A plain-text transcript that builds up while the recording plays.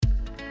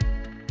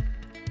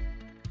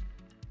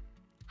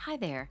Hi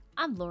there,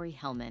 I'm Lori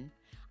Hellman.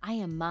 I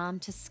am mom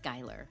to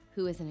Skylar,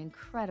 who is an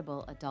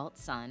incredible adult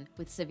son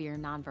with severe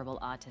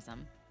nonverbal autism.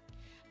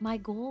 My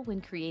goal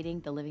when creating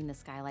the Living the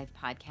Sky Life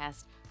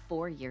podcast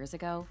 4 years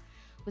ago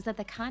was that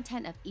the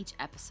content of each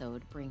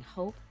episode bring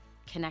hope,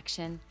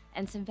 connection,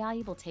 and some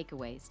valuable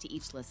takeaways to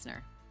each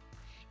listener.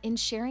 In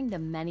sharing the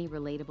many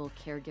relatable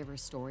caregiver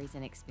stories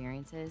and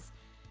experiences,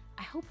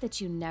 I hope that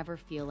you never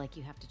feel like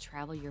you have to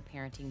travel your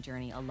parenting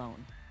journey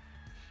alone.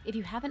 If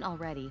you haven't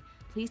already,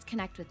 please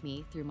connect with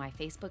me through my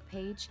Facebook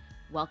page,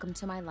 Welcome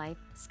to My Life,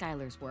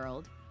 Skylar's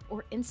World,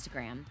 or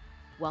Instagram,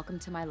 Welcome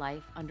to My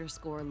Life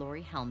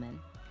 _Lori Hellman,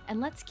 and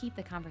let's keep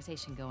the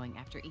conversation going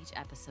after each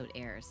episode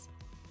airs.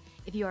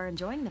 If you are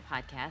enjoying the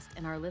podcast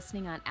and are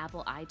listening on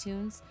Apple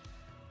iTunes,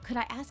 could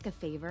I ask a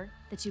favor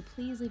that you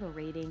please leave a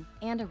rating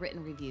and a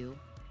written review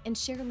and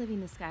share Living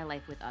the Sky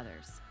Life with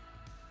others.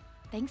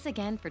 Thanks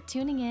again for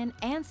tuning in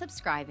and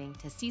subscribing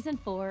to Season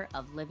 4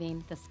 of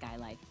Living the Sky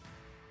Life.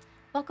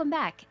 Welcome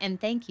back, and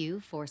thank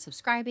you for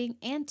subscribing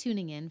and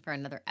tuning in for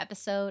another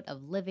episode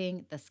of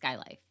Living the Sky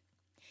Life.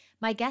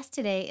 My guest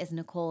today is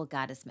Nicole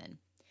Gottesman.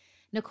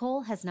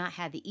 Nicole has not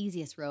had the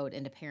easiest road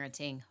into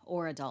parenting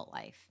or adult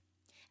life.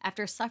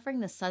 After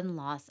suffering the sudden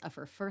loss of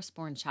her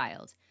firstborn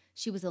child,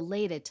 she was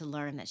elated to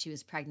learn that she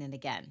was pregnant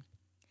again.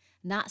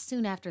 Not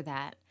soon after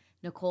that,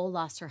 Nicole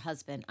lost her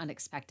husband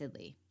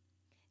unexpectedly.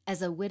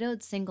 As a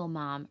widowed single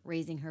mom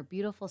raising her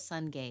beautiful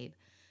son Gabe,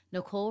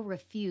 Nicole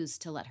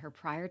refused to let her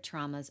prior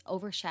traumas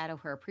overshadow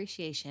her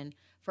appreciation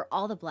for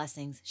all the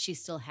blessings she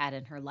still had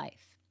in her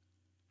life.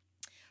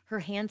 Her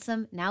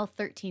handsome, now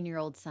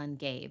 13-year-old son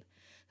Gabe,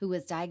 who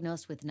was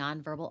diagnosed with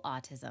nonverbal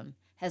autism,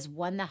 has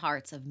won the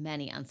hearts of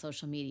many on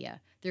social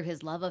media through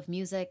his love of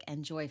music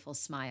and joyful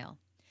smile.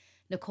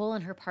 Nicole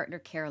and her partner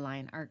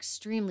Caroline are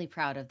extremely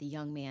proud of the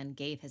young man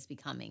Gabe is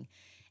becoming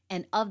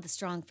and of the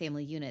strong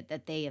family unit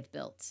that they have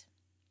built.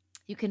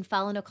 You can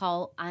follow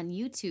Nicole on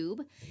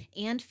YouTube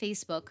and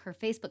Facebook. Her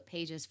Facebook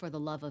page is For the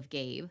Love of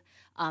Gabe.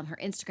 Her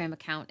Instagram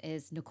account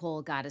is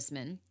Nicole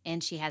Gottesman,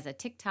 and she has a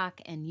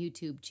TikTok and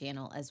YouTube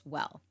channel as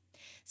well.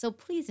 So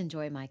please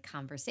enjoy my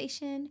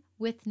conversation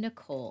with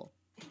Nicole.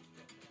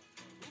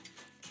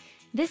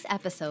 This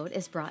episode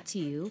is brought to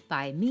you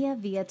by Mia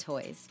Via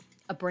Toys,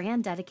 a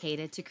brand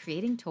dedicated to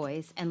creating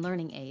toys and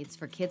learning aids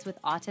for kids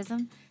with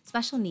autism,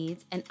 special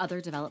needs, and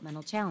other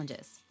developmental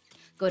challenges.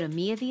 Go to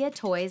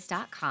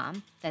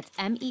miaviatoys.com, that's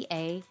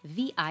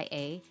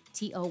MEAVIATOYS,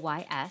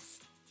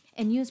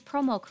 and use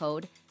promo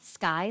code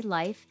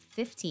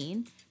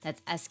SKYLIFE15,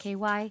 that's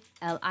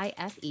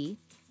SKYLIFE,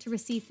 to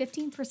receive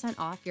 15%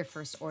 off your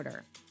first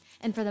order.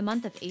 And for the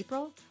month of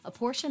April, a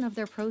portion of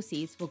their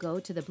proceeds will go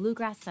to the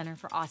Bluegrass Center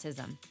for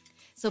Autism.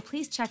 So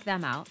please check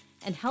them out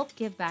and help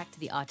give back to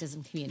the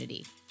autism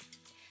community.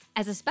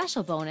 As a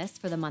special bonus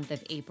for the month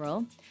of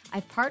April,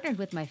 I've partnered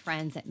with my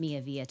friends at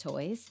Mia Via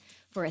Toys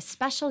for a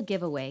special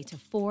giveaway to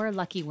 4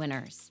 lucky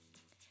winners.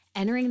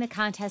 Entering the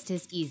contest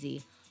is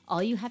easy.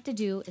 All you have to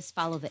do is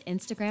follow the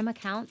Instagram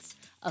accounts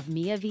of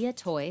Mia Via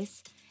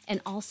Toys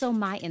and also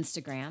my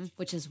Instagram,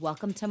 which is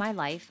Welcome to My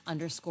Life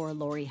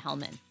 _Lori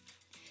Hellman.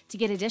 To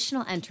get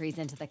additional entries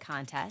into the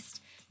contest,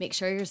 make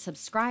sure you're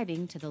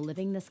subscribing to the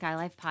Living the Sky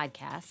Life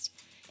podcast.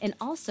 And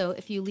also,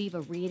 if you leave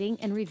a rating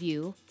and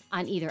review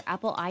on either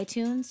Apple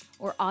iTunes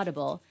or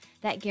Audible,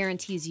 that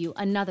guarantees you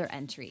another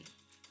entry.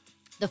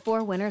 The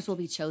 4 winners will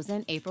be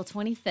chosen April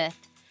 25th,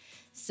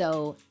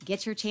 so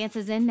get your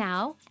chances in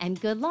now, and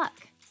good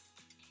luck.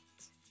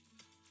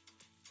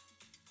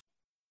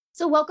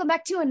 So welcome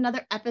back to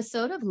another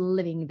episode of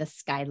Living the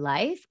Sky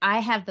Life. I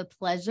have the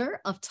pleasure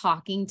of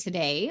talking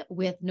today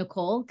with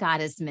Nicole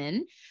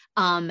Gottesman.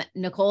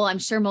 Nicole, I'm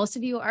sure most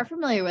of you are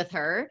familiar with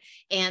her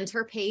and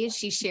her page.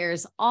 She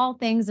shares all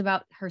things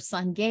about her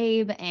son,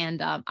 Gabe,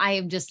 and I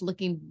am just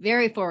looking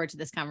very forward to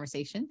this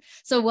conversation.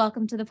 So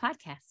welcome to the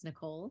podcast,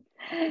 Nicole.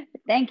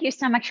 Thank you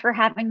so much for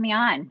having me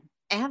on.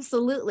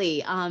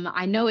 Absolutely.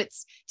 I know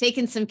it's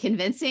taken some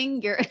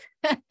convincing.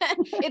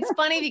 It's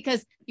funny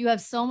because you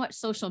have so much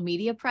social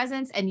media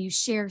presence and you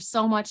share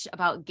so much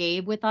about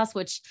Gabe with us,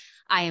 which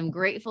I am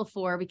grateful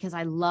for because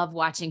I love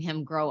watching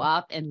him grow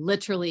up and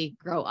literally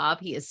grow up.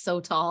 He is so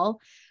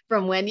tall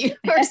from when you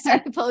first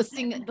started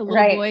posting the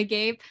little boy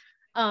Gabe.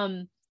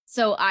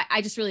 So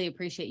I just really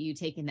appreciate you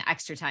taking the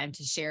extra time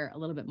to share a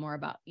little bit more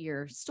about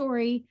your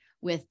story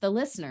with the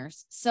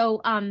listeners.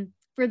 So,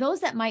 for those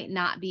that might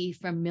not be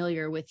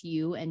familiar with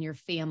you and your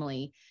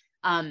family,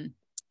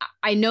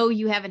 I know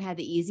you haven't had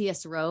the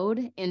easiest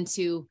road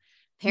into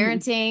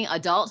parenting,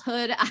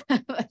 adulthood,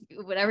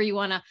 whatever you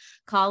want to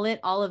call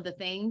it, all of the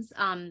things.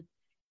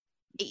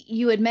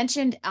 You had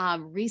mentioned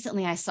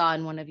recently, I saw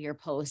in one of your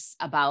posts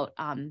about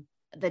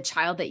the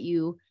child that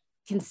you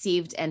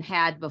conceived and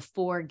had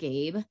before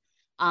Gabe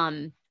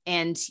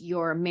and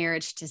your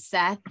marriage to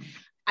Seth.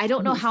 I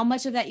don't know how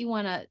much of that you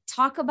want to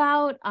talk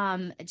about,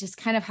 just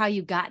kind of how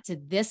you got to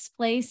this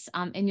place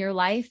in your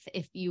life.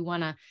 If you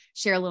want to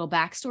share a little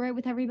backstory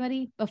with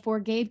everybody before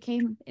Gabe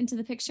came into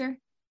the picture.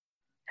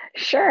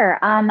 Sure.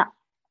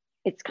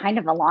 it's kind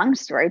of a long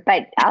story,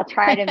 but I'll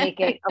try to make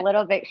it a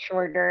little bit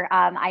shorter.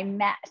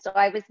 So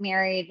I was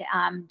married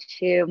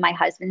to my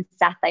husband,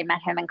 Seth. I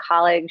met him in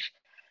college.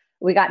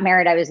 We got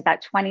married. I was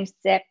about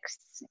 26,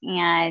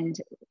 and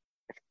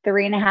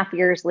 3.5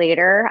 years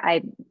later,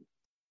 let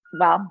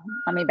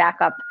me back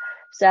up.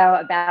 So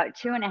about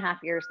 2.5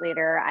 years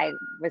later, I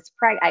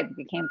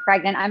became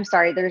pregnant. I'm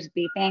sorry, there's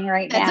beeping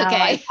right That's now.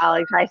 Okay. I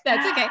apologize.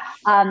 That's okay.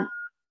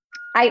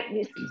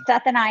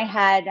 Seth and I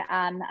had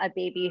a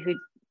baby who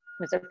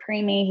was a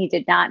preemie. He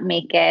did not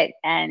make it,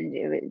 and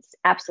it was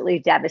absolutely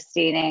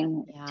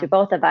devastating to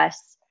both of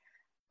us.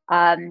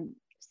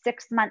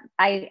 6 months,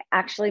 I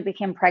actually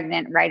became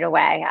pregnant right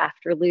away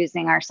after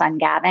losing our son,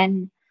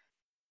 Gavin.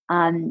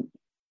 And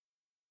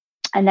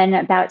then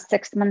about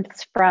 6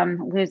 months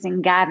from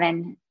losing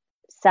Gavin,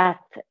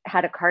 Seth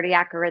had a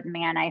cardiac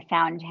arrhythmia, and I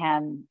found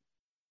him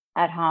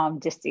at home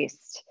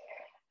deceased.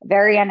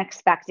 Very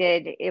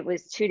unexpected. It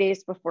was 2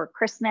 days before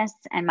Christmas,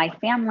 and my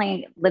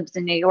family lives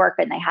in New York,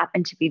 and they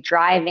happened to be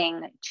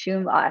driving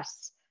to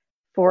us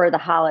for the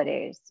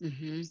holidays.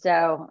 Mm-hmm.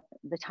 So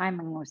the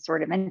timing was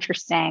sort of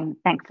interesting.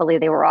 Thankfully,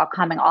 they were all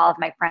coming. All of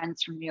my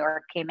friends from New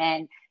York came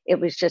in. It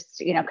was just,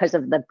 because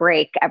of the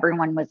break,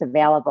 everyone was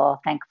available,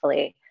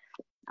 thankfully.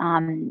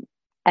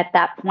 At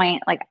that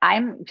point,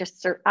 I'm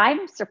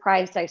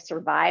surprised I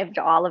survived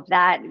all of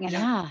that.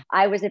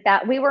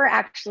 We were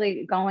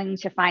actually going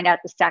to find out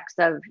the sex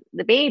of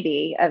the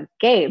baby, of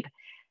Gabe,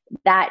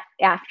 that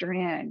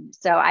afternoon.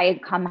 So I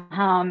had come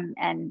home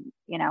and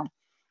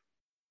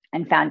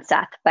found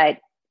Seth. But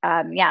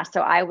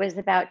so I was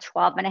about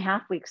 12 and a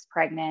half weeks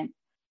pregnant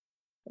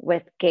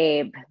with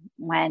Gabe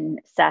when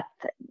Seth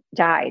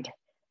died.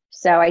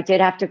 So I did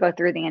have to go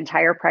through the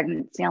entire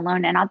pregnancy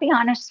alone. And I'll be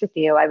honest with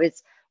you,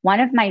 one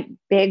of my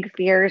big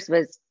fears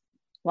was,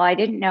 I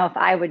didn't know if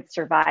I would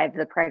survive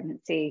the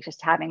pregnancy,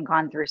 just having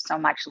gone through so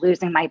much,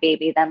 losing my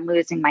baby, then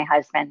losing my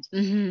husband.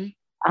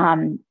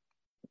 Mm-hmm.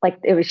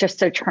 It was just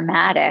so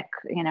traumatic,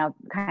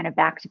 kind of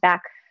back to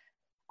back.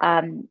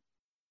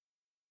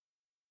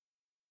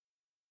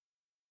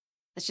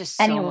 It's just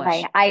so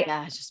much.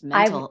 It's just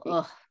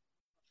mental.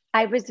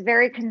 I was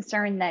very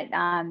concerned that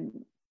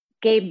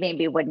Gabe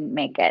maybe wouldn't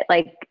make it.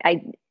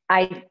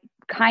 I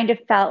kind of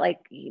felt like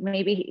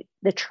maybe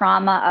the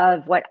trauma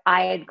of what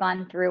I had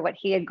gone through, what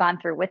he had gone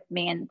through with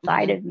me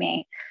inside of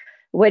me,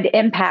 would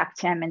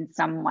impact him in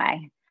some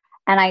way.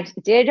 And I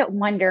did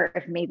wonder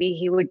if maybe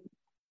he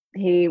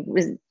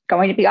was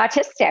going to be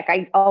autistic.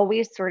 I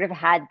always sort of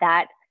had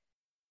that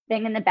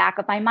thing in the back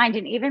of my mind.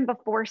 And even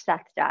before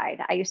Seth died,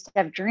 I used to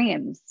have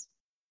dreams.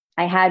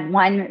 I had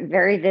one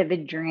very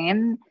vivid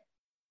dream.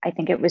 I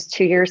think it was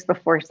 2 years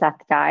before Seth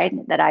died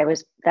that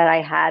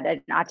I had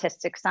an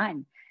autistic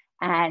son.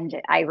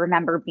 And I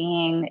remember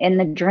being in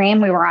the dream,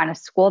 we were on a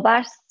school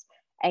bus,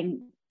 and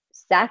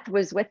Seth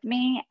was with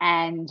me,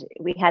 and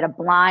we had a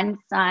blonde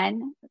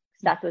son.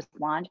 Seth was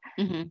blonde.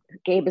 Mm-hmm.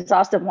 Gabe is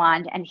also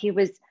blonde. And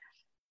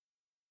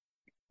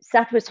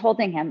Seth was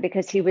holding him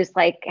because he was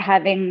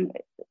having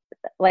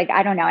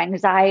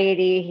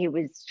anxiety. He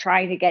was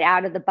trying to get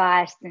out of the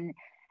bus. And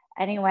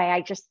anyway,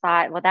 I just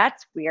thought, well,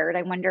 that's weird.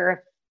 I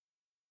wonder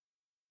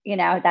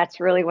if, that's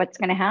really what's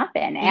going to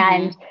happen. Mm-hmm.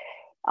 And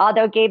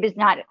although Gabe is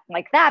not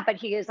like that, but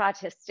he is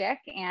autistic.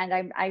 And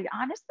I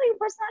honestly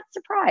was not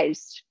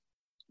surprised.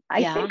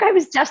 I think I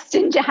was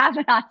destined to have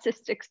an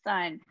autistic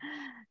son.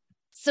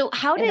 So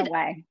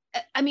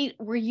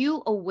were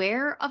you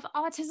aware of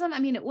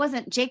autism? It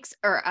wasn't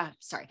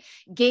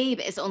Gabe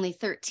is only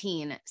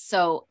 13.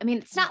 So,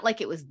 it's not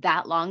like it was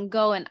that long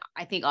ago. And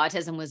I think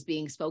autism was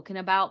being spoken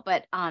about,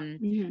 but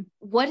mm-hmm.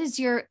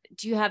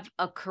 Do you have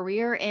a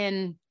career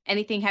in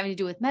anything having to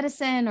do with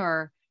medicine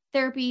or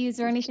therapies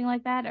or anything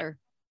like that? Or?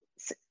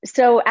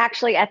 So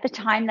actually at the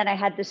time that I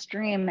had this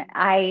dream,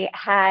 I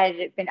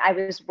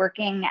was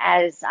working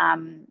as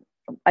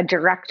a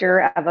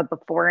director of a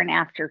before and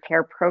after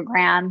care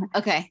program.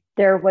 Okay.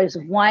 There was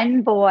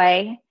one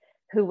boy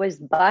who was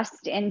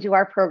bused into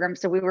our program.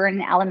 So we were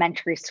in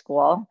elementary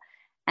school,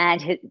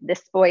 and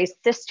this boy's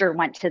sister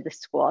went to the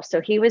school. So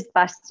he was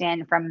bused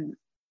in from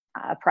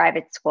a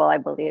private school, I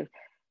believe,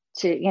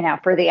 to,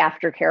 for the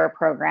aftercare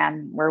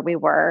program where we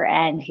were,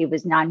 and he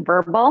was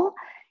nonverbal.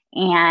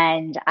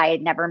 And I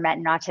had never met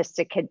an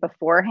autistic kid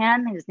before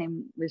him. His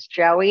name was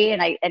Joey,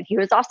 and he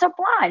was also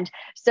blonde.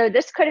 So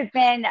this could have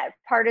been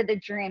part of the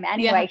dream.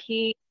 Anyway,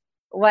 He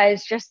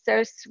was just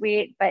so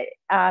sweet, but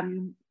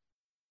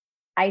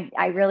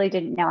I really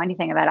didn't know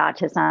anything about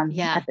autism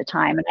at the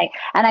time.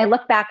 And I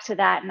look back to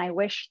that, and I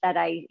wish that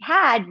I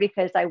had,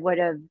 because I would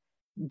have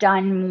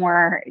done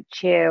more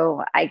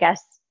to, I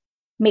guess,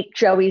 make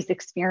Joey's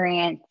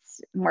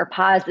experience more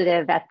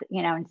positive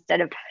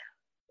instead of,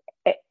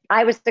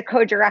 I was the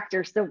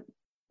co-director. So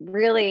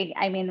really,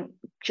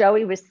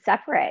 Joey was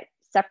separate.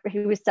 He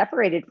was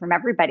separated from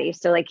everybody.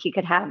 So he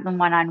could have them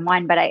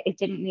one-on-one, but it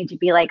didn't need to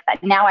be like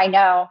that. Now I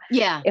know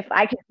if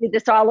I could do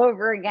this all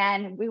over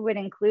again, we would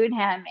include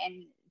him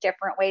in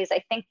different ways.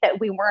 I think that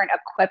we weren't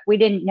equipped. We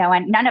didn't know,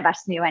 and none of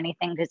us knew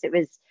anything, because it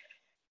was,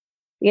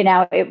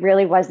 it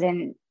really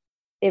wasn't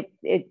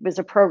it was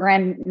a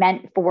program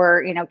meant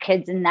for,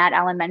 kids in that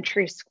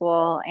elementary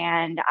school.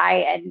 And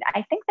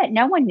I think that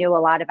no one knew a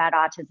lot about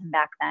autism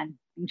back then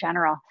in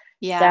general.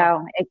 Yeah.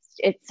 So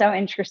it's so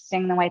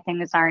interesting the way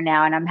things are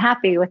now. And I'm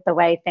happy with the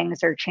way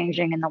things are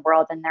changing in the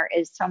world. And there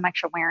is so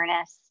much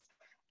awareness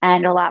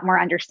and a lot more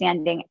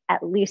understanding,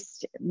 at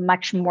least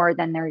much more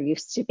than there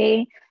used to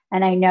be.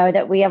 And I know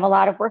that we have a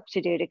lot of work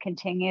to do to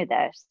continue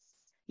this.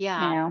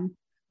 Yeah.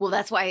 Well,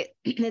 that's why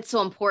it's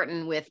so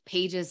important with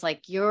pages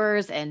like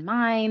yours and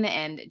mine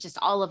and just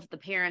all of the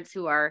parents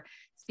who are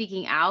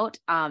speaking out,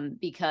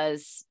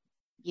 because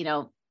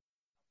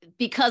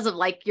of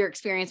like your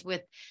experience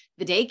with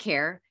the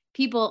daycare,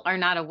 people are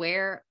not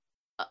aware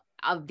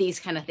of these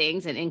kind of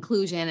things and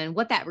inclusion and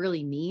what that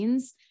really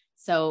means.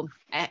 So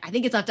I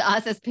think it's up to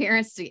us as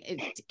parents to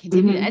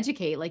continue to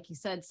educate, like you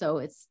said. So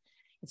it's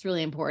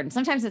really important.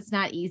 Sometimes it's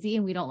not easy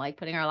and we don't like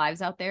putting our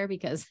lives out there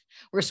because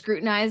we're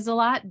scrutinized a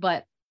lot,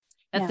 but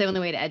that's the only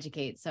way to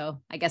educate. So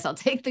I guess I'll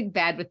take the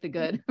bad with the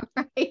good,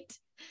 right?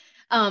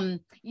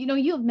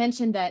 You have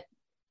mentioned that,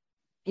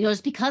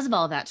 just because of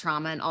all that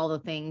trauma and all the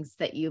things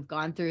that you've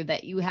gone through,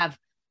 that you have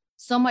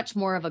so much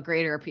more of a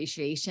greater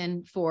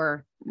appreciation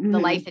for the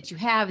life that you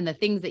have and the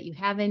things that you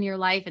have in your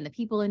life and the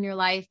people in your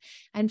life.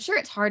 I'm sure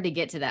it's hard to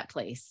get to that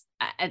place.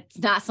 It's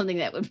not something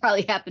that would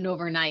probably happen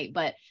overnight,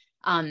 but,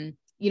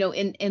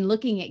 in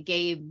looking at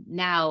Gabe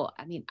now,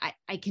 I mean,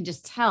 I can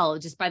just tell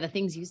just by the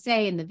things you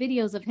say and the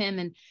videos of him,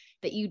 and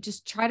that you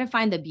just try to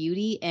find the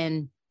beauty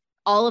in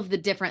all of the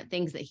different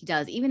things that he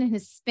does, even in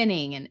his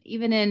spinning and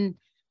even in,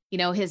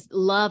 his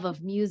love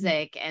of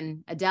music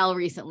and Adele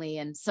recently,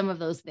 and some of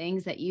those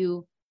things that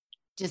you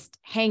just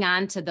hang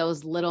on to,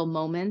 those little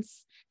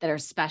moments that are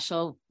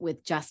special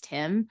with just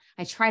him.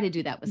 I try to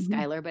do that with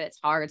Skylar, but it's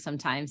hard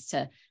sometimes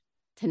to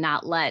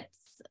not let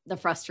the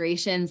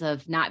frustrations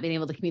of not being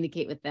able to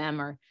communicate with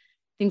them or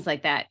things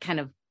like that kind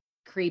of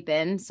creep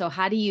in. So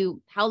how did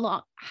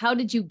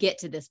you get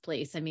to this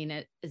place? I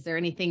mean, is there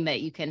anything that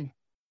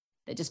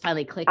that just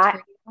finally clicked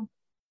for you?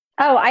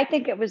 Oh, I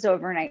think it was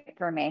overnight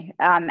for me,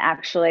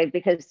 actually,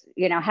 because,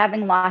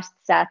 having lost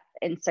Seth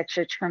in such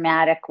a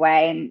traumatic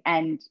way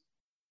and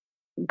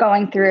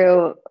going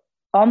through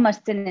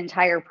almost an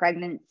entire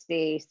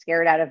pregnancy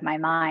scared out of my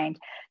mind.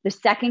 The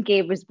second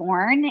Gabe was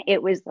born,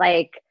 it was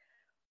like,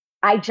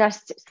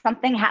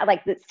 something had,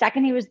 like, the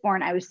second he was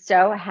born, I was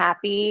so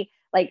happy.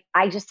 Like,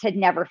 I just had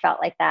never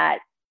felt like that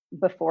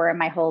before in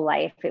my whole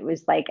life. It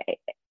was like,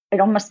 it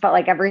almost felt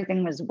like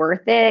everything was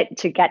worth it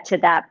to get to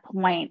that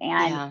point.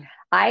 And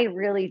I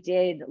really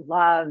did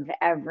love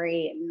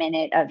every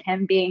minute of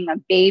him being a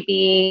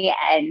baby.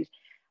 And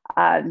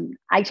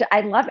I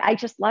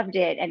just loved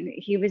it. And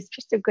he was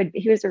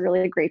a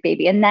really great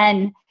baby. And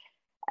then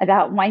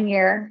about 1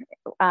 year,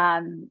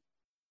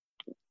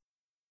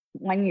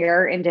 1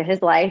 year into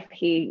his life,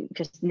 he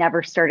just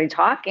never started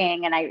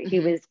talking, and he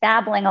was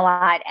babbling a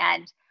lot.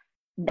 And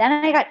then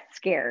I got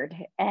scared.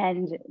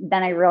 And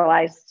then I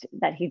realized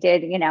that he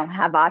did,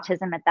 have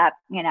autism at that,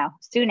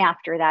 soon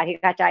after that. He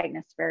got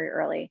diagnosed very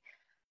early.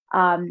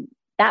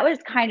 That was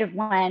kind of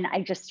when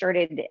I just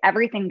started,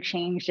 everything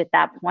changed at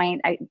that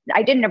point.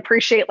 I didn't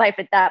appreciate life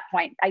at that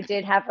point. I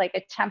did have like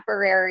a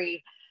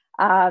temporary,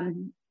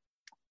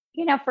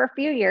 for a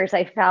few years,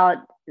 I felt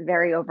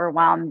very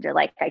overwhelmed.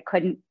 Like I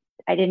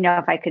didn't know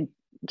if I could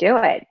do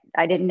it.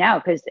 I didn't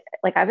know, because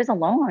like I was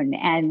alone,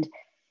 and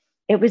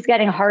it was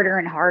getting harder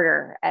and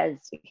harder as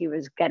he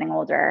was getting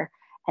older.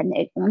 And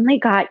it only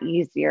got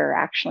easier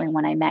actually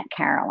when I met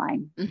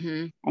Caroline,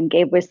 and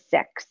Gabe was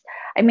 6.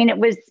 I mean, it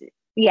was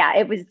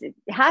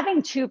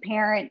having two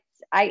parents.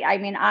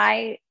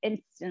 I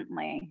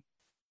instantly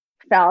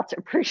felt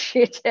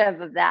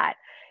appreciative of that.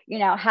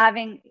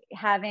 Having,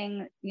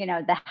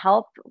 the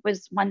help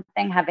was one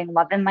thing. Having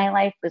love in my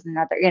life was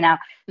another.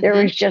 There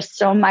was just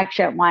so much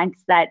at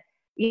once that,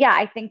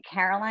 I think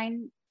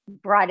Caroline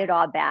brought it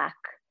all back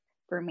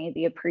for me,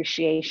 the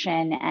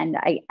appreciation. And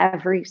I,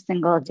 every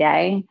single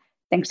day,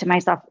 think to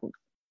myself,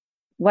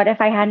 what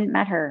if I hadn't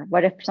met her?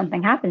 What if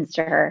something happens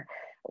to her?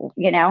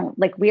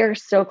 Like, we are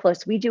so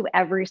close. We do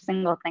every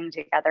single thing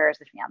together as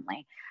a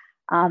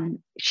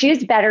family.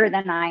 She's better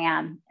than I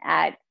am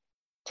at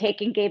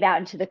taking Gabe out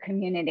into the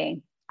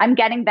community. I'm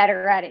getting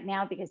better at it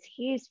now because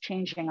he's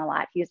changing a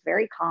lot. He's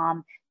very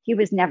calm. He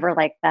was never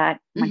like that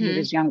when he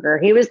was younger.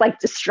 He was like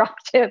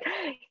destructive.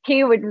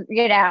 He would,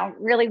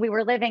 really, we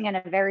were living in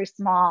a very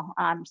small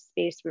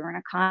space. We were in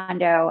a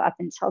condo up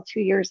until 2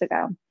 years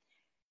ago.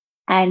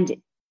 And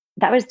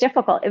that was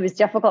difficult. It was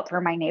difficult for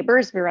my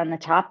neighbors. We were on the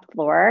top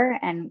floor,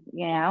 and,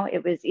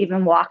 it was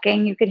even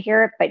walking, you could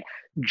hear it, but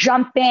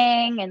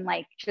jumping and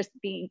like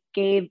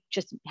Gabe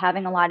just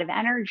having a lot of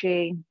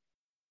energy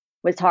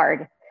was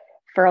hard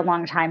for a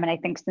long time. And I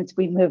think since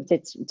we moved,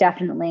 it's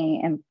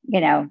definitely,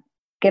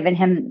 given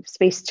him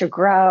space to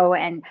grow.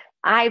 And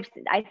I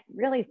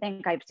really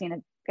think I've seen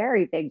a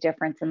very big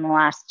difference in the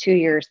last 2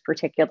 years,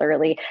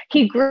 particularly.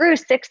 He grew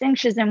 6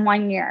 inches in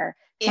 1 year.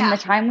 From the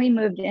time we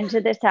moved into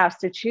this house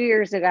to 2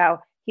 years ago,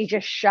 he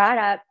just shot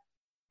up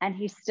And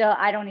he's still,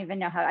 I don't even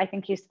know how, I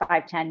think he's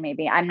 5'10"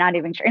 maybe. I'm not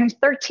even sure. And he's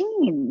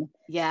 13.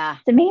 Yeah.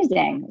 It's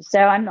amazing. So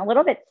I'm a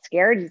little bit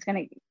scared. He's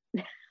going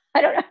to,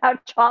 I don't know how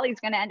tall he's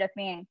going to end up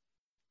being.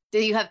 Do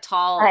you have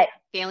tall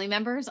family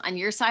members on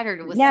your side,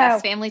 or was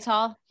Seth's family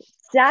tall?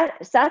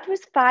 Seth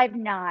was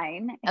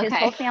 5'9". His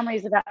whole family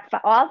is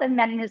all the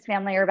men in his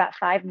family are about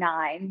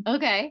 5'9".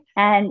 Okay.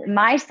 And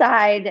my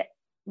side,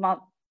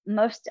 well,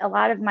 a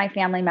lot of my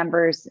family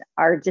members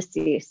are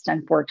deceased,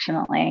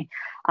 unfortunately.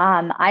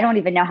 I don't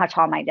even know how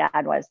tall my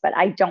dad was, but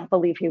I don't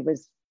believe he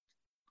was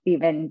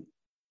even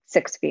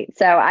 6 feet.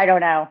 So I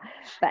don't know,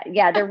 but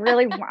yeah, there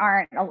really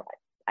aren't,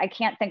 I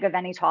can't think of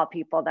any tall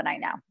people that I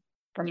know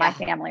from my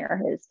family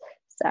or his.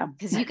 So,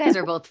 because you guys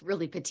are both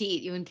really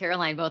petite. You and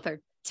Caroline both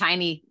are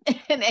tiny.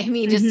 And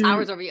Amy just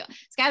towers over you.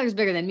 Skylar's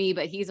bigger than me,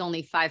 but he's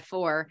only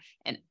 5'4"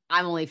 and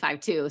I'm only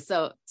 5'2".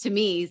 So to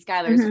me,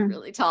 Skylar's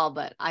really tall,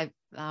 but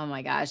oh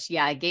my gosh.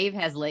 Yeah. Gabe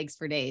has legs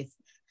for days.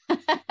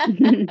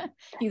 Yeah.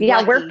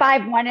 Lucky. We're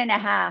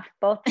 5'1.5".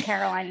 Both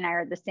Caroline and I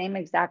are the same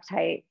exact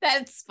height.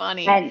 That's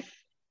funny. And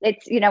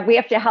it's, we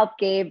have to help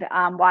Gabe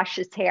wash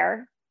his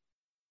hair.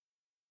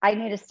 I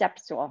need a step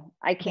stool.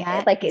 I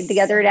can't,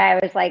 the other day I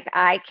was like,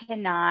 I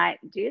cannot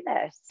do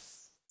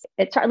this.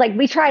 It's hard. Like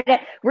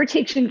we're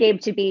teaching Gabe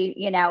to be,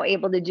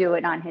 able to do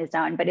it on his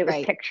own, but it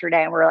was picture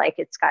day and we're like,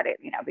 it's got to,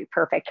 be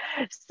perfect.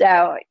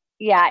 So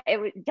yeah,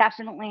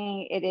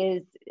 it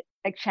is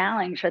a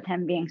challenge with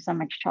him being so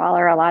much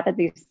taller, a lot of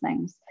these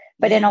things,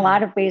 but in a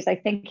lot of ways, I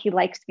think he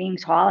likes being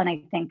tall. And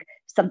I think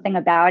something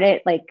about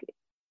it,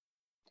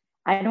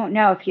 I don't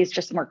know if he's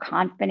just more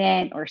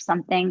confident or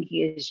something.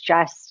 He has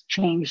just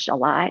changed a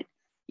lot.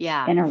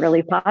 Yeah. In a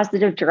really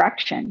positive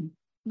direction.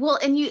 Well,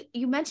 and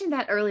you mentioned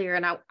that earlier,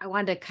 and I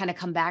wanted to kind of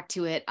come back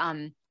to it.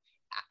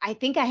 I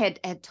think I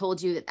had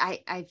told you that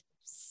I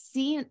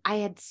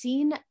had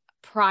seen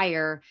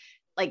prior,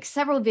 like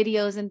several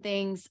videos and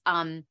things,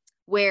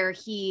 where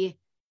he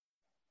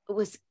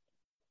was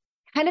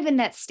kind of in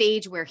that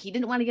stage where he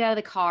didn't want to get out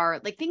of the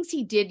car, like things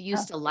he did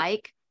used to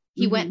like.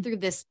 He went through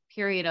this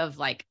period of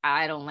like,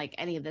 I don't like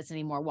any of this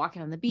anymore.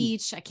 Walking on the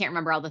beach. I can't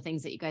remember all the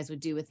things that you guys would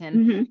do with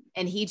him.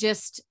 And he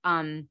just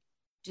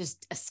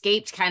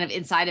escaped kind of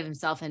inside of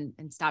himself and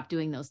stopped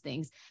doing those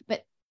things.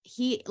 But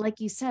he,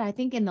 like you said, I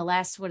think in the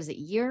last,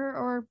 year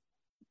or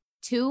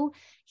two,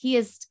 he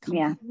is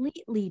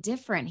completely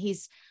different.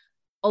 He's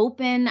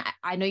open.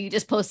 I know you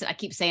just posted, I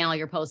keep saying all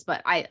your posts,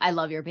 but I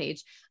love your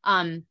page,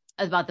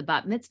 about the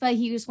bat mitzvah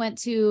he just went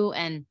to,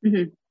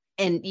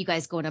 and you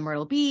guys go to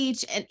Myrtle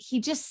Beach, and he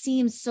just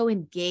seems so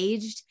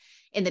engaged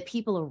in the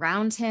people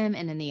around him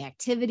and in the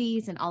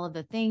activities and all of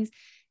the things.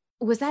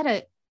 Was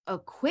that a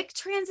quick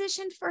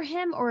transition for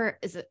him, or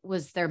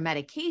was there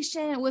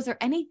medication? Was there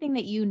anything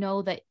that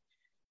that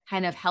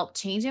kind of helped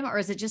change him, or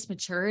is it just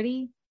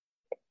maturity?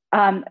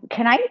 Can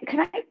I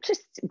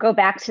just go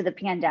back to the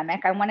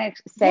pandemic? I want to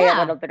say a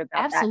little bit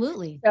about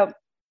absolutely. that.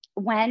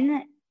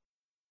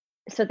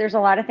 So there's a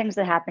lot of things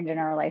that happened in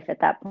our life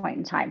at that point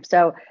in time.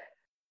 So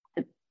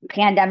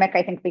pandemic,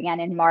 I think, began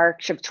in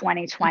March of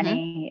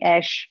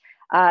 2020-ish.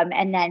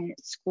 And then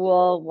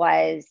school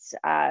was,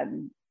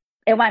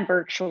 it went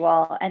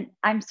virtual, and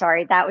I'm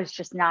sorry, that was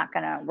just not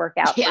going to work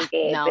out for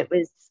Gabe. No, it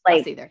was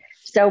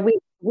so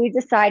we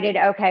decided,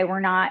 okay,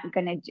 we're not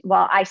going to,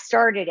 I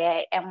started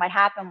it. And what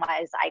happened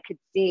was I could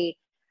see,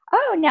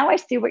 oh, now I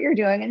see what you're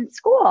doing in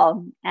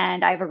school.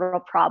 And I have a real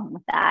problem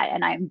with that.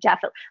 And I'm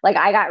definitely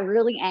I got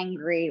really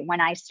angry when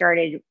I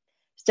started.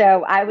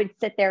 So I would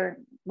sit there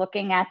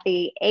looking at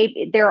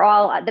they're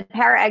all the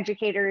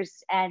paraeducators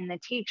and the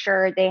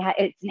teacher.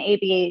 It's an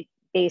ABA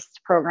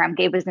based program.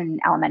 Gabe was in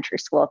elementary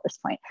school at this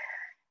point.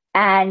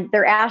 And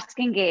they're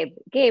asking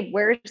Gabe,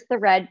 where's the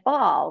red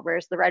ball?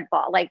 Where's the red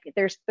ball?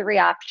 There's 3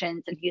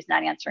 options and he's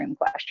not answering the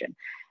question.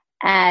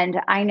 And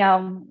I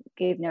know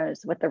Gabe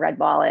knows what the red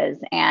ball is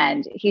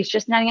and he's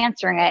just not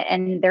answering it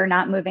and they're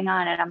not moving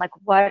on. And I'm like,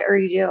 what are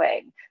you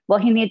doing? Well,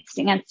 he needs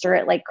to answer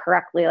it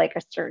correctly, a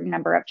certain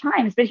number of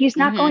times, but he's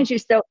not going to.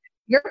 So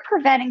you're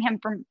preventing him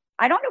from,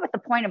 I don't know what the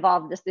point of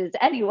all of this is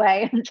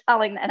anyway. I'm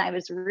telling, and I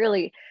was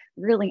really,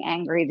 really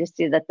angry to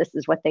see that this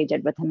is what they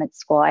did with him at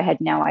school. I had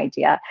no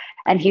idea.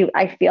 And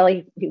I feel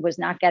he was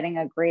not getting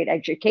a great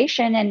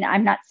education. And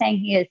I'm not saying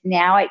he is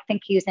now. I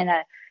think he's in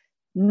a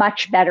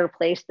much better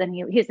place than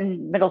he's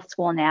in middle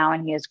school now,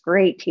 and he has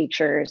great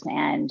teachers.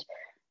 And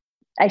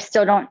I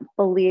still don't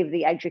believe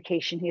the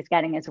education he's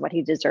getting is what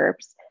he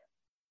deserves.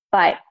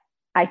 But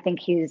I think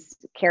he's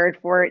cared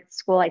for at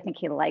school. I think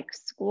he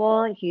likes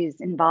school.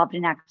 He's involved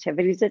in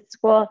activities at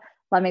school.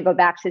 Let me go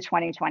back to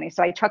 2020.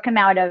 So I took him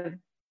out of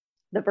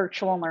the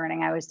virtual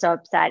learning. I was so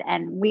upset.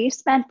 And we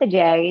spent the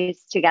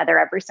days together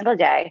every single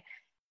day.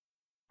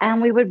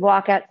 And we would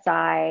walk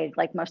outside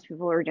like most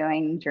people were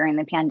doing during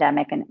the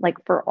pandemic, and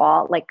for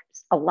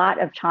a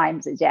lot of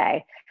times a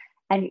day.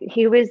 And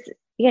he was,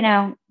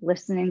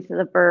 listening to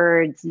the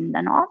birds. And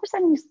then all of a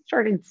sudden he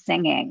started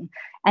singing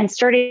and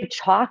started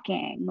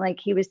talking.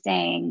 He was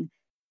saying,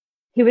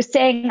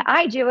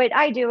 I do it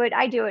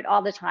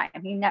all the time.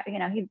 He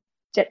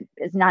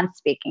is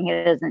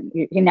non-speaking.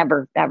 He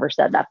never ever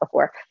said that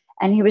before.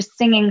 and he was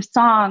singing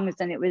songs,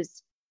 and it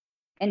was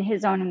in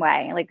his own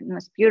way, like the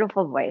most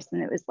beautiful voice.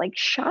 And it was like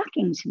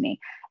shocking to me.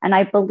 And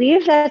I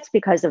believe that's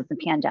because of the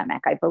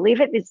pandemic. I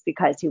believe it is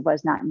because he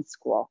was not in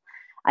school.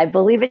 I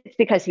believe it's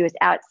because he was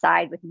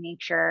outside with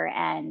nature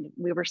and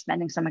we were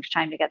spending so much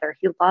time together.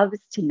 He loves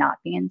to not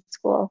be in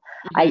school.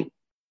 Mm-hmm.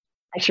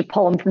 I should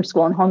pull him from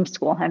school and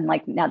homeschool him,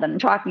 like, now that I'm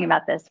talking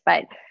about this,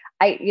 but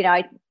I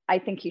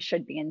think he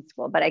should be in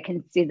school, but I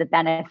can see the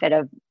benefit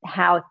of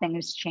how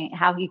things change,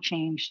 how he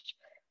changed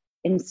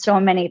in so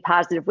many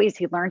positive ways.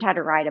 He learned how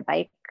to ride a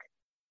bike.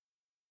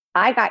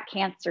 I got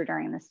cancer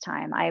during this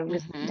time. I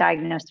was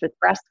diagnosed with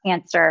breast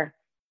cancer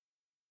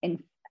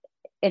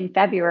in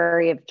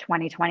February of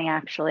 2020,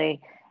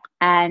 actually.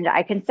 And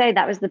I can say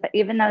that was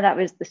even though that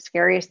was the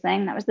scariest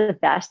thing, that was the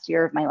best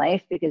year of my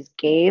life, because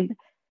Gabe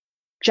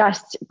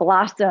just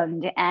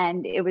blossomed,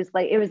 and it was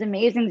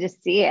amazing to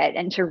see it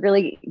and to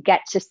really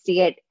get to see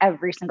it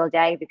every single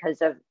day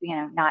because of,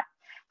 not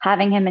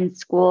having him in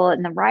school.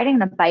 And the riding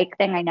the bike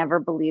thing, I never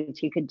believed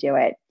he could do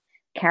it.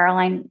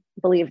 Caroline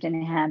believed in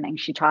him and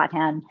she taught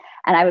him.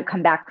 And I would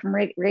come back from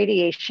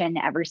radiation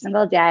every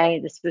single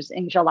day. This was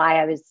in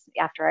July.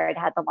 After I'd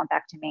had the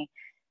lumpectomy,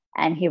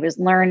 and he was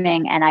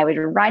learning, and I would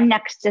run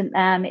next to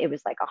them. It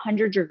was like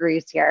 100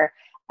 degrees here.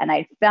 And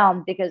I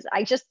filmed, because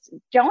I just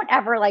don't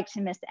ever like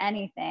to miss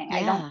anything.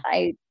 Yeah.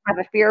 I have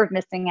a fear of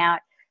missing out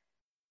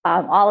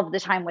all of the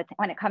time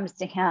when it comes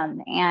to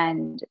him.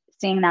 And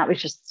seeing that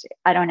was just,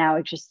 I don't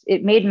know,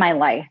 it made my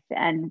life,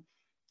 and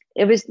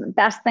it was the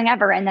best thing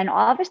ever. And then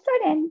all of a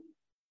sudden,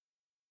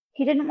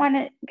 he didn't want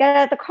to get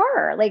out of the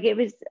car. Like, it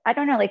was, I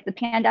don't know, like the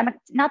pandemic,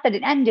 not that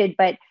it ended,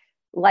 but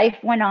life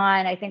went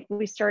on. I think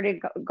we started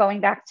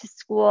going back to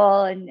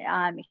school, and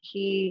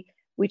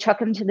we took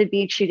him to the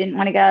beach. He didn't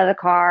want to get out of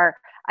the car.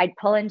 I'd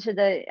pull into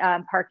the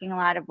parking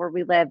lot of where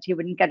we lived. He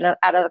wouldn't get out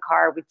of the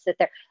car. We'd sit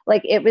there.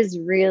 Like, it was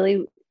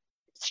really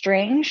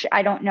strange.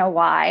 I don't know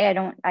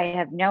why. I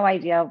have no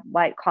idea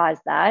what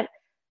caused that.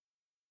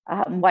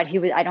 I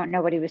don't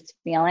know what he was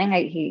feeling.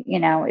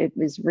 It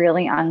was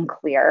really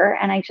unclear,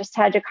 and I just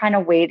had to kind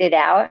of wait it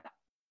out.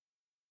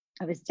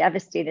 I was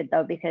devastated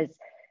though, because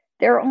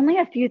there are only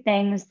a few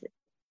things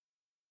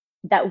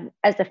that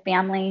as a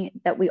family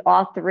that we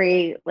all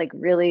three like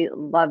really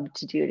love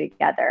to do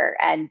together.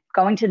 And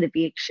going to the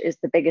beach is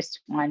the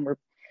biggest one. We're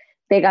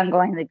big on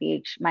going to the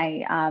beach.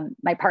 My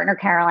partner,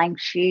 Caroline,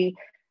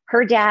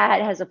 her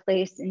dad has a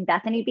place in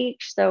Bethany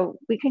Beach, so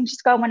we can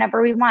just go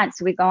whenever we want.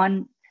 So we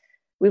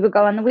would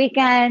go on the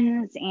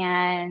weekends,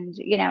 and,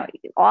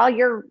 all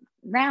year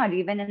round,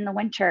 even in the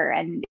winter.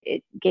 And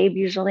Gabe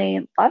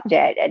usually loved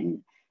it.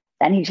 And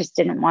then he just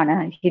didn't want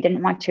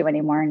to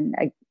anymore. And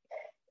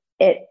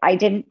I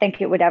didn't think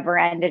it would ever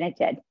end, and it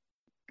did.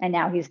 And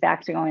now he's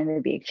back to going to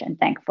the beach. And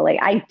thankfully,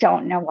 I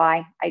don't know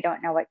why. I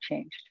don't know what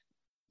changed.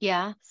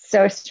 Yeah.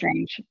 So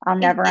strange. I'll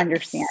never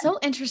understand. It's so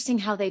interesting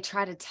how they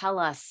try to tell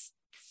us.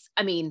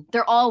 I mean,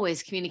 they're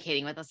always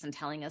communicating with us and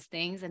telling us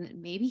things.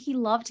 And maybe he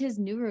loved his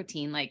new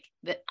routine. Like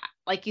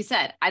you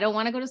said, I don't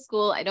want to go to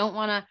school. I don't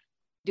want to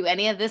do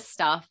any of this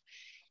stuff.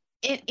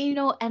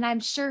 And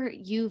I'm sure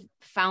you've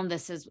found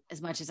this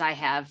as much as I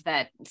have,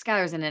 that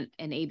Skylar's in an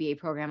ABA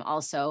program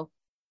also.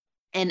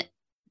 And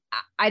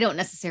I don't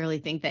necessarily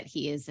think that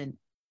he isn't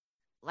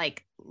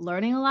like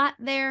learning a lot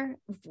there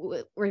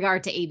with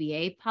regard to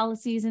ABA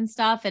policies and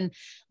stuff, and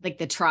like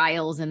the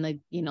trials and the,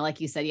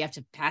 like you said, you have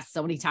to pass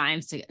so many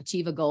times to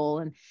achieve a goal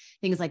and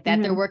things like that.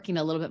 Mm-hmm. They're working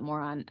a little bit more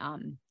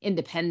on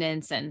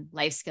independence and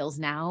life skills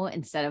now,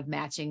 instead of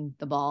matching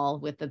the ball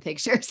with the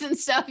pictures and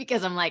stuff,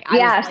 because I'm like, I'm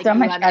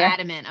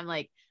adamant. I'm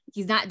like,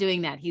 he's not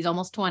doing that. He's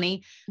almost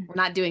 20. We're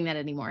not doing that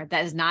anymore.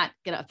 That is not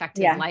going to affect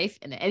his life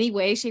in any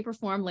way, shape, or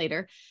form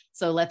later.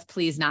 So let's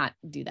please not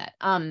do that.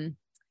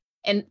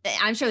 And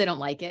I'm sure they don't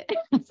like it.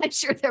 I'm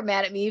sure they're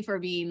mad at me for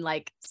being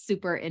like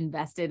super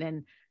invested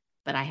in,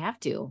 but I have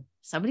to.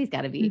 Somebody's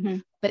got to be. Mm-hmm.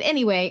 But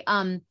anyway,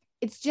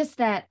 it's just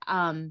that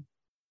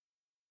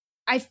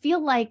I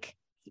feel like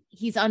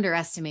he's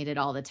underestimated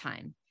all the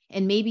time.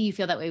 And maybe you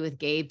feel that way with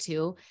Gabe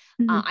too.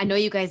 Mm-hmm. I know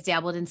you guys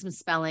dabbled in some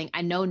spelling.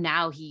 I know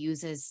now he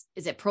uses,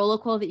 is it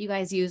Proloquo that you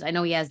guys use? I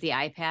know he has the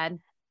iPad.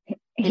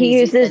 He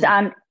uses,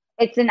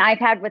 it's an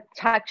iPad with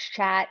touch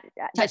chat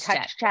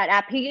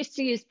app. He used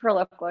to use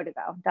Proloquo to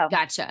go. So.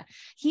 Gotcha.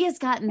 He has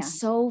gotten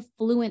so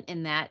fluent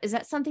in that. Is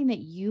that something that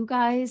you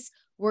guys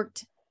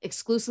worked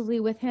exclusively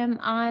with him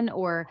on,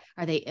 or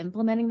are they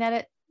implementing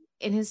that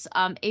in his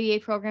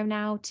ABA program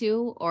now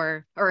too,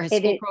 or his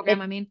school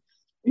program? I mean.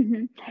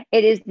 Mm-hmm.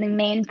 It is the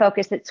main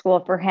focus at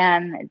school for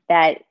him,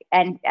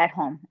 and at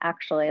home,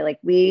 actually. Like,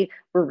 we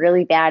were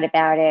really bad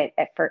about it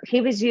at first.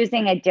 He was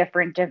using a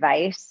different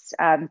device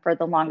for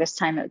the longest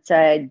time. It's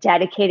a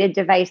dedicated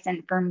device.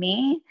 And for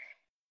me,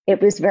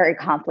 it was very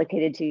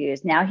complicated to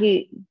use.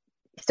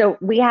 So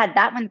we had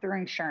that one through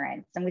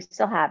insurance, and we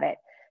still have it.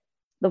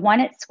 The one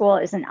at school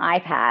is an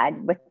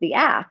iPad with the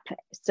app.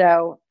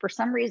 So for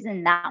some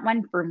reason, that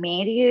one for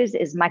me to use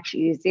is much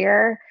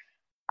easier.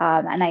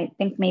 And I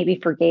think maybe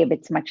for Gabe,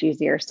 it's much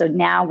easier. So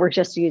now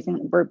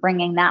we're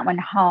bringing that one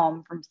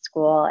home from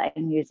school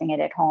and using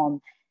it at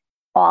home.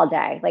 all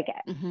day, like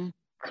Mm-hmm.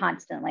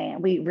 constantly.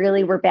 We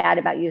really were bad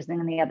about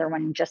using the other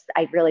one.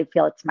 I really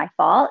feel it's my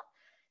fault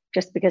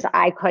just because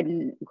I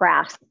couldn't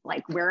grasp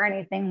like where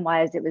anything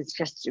was. It was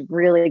just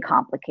really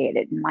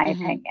complicated in my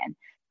opinion.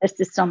 This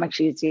is so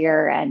much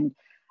easier. And,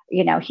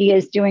 he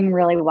is doing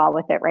really well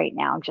with it right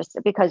now, just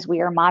because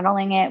we are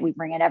modeling it. We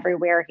bring it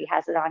everywhere. He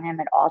has it on him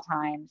at all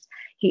times.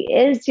 He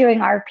is doing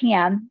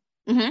RPM.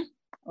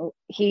 Mm-hmm.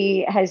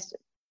 He's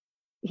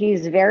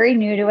very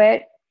new to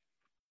it.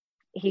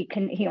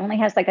 He only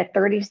has like a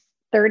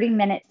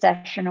 30-minute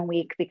session a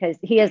week because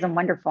he is a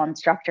wonderful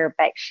instructor,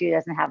 but she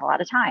doesn't have a lot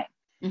of time.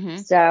 Mm-hmm.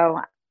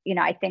 So,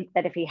 I think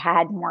that if he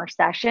had more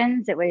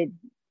sessions, it would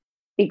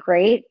be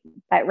great.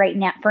 But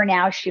for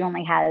now, she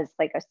only has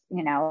like a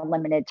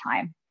limited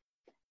time.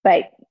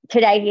 But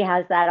today he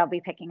has that. I'll be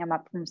picking him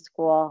up from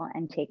school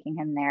and taking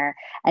him there.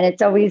 And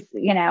it's always,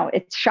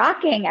 it's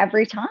shocking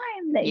every time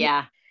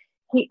that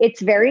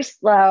it's very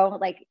slow.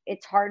 Like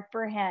it's hard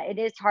for him. It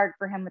is hard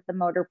for him with the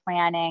motor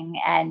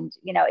planning. And,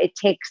 it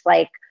takes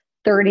like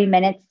 30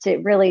 minutes to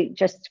really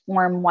just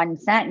form one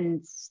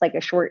sentence, like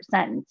a short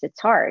sentence. It's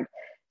hard.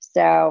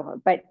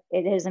 So, but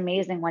it is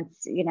amazing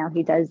once,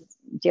 he does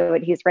do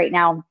it. He's right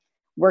now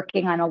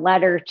working on a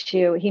letter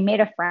he made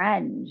a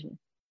friend.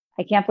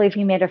 I can't believe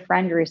he made a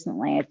friend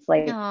recently. It's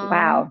like,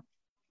 wow.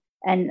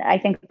 And I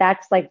think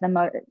that's like the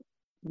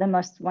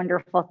most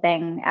wonderful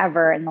thing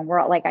ever in the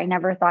world. Like I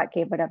never thought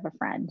Gabe would have a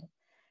friend.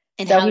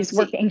 And so he's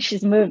working,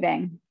 she's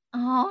moving.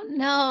 Oh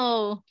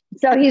no.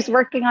 So he's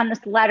working on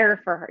this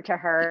letter to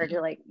her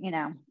to like,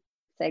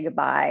 say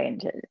goodbye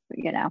and to,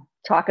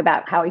 talk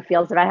about how he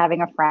feels about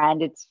having a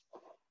friend. It's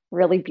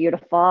really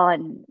beautiful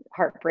and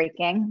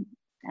heartbreaking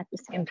at the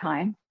same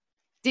time.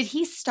 Did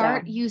he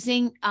start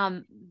using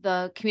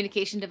the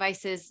communication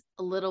devices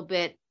a little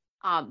bit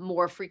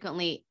more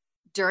frequently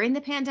during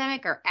the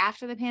pandemic or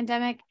after the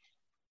pandemic?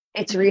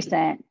 It's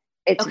recent.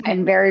 It's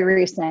been very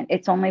recent.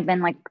 It's only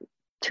been like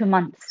 2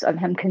 months of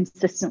him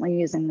consistently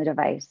using the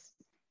device.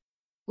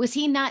 Was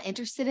he not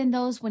interested in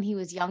those when he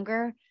was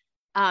younger?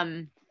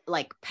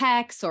 Like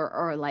PECs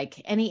or like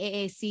any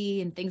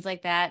AAC and things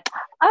like that?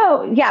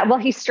 Oh, yeah. Well,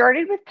 he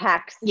started with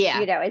PECs,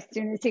 yeah. As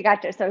soon as he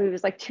got to, so he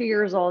was like 2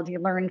 years old, he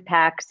learned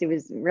PECs. He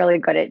was really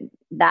good at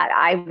that.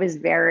 I was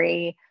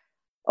very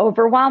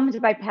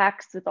overwhelmed by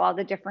PECs with all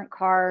the different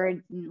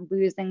cards and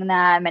losing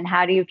them. And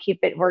how do you keep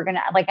it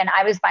organized? And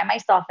I was by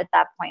myself at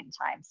that point in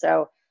time.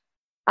 So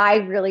I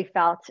really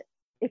felt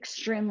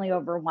extremely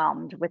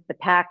overwhelmed with the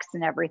PECs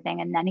and everything.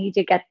 And then he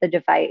did get the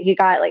device.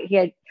 He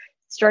had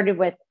started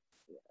with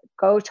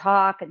Go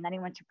Talk, and then he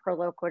went to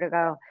Proloquo to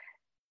go.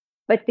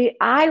 But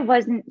I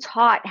wasn't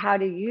taught how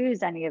to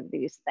use any of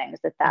these things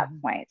at that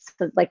point.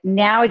 So like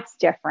now it's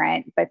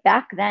different. But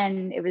back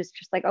then it was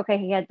just like, okay,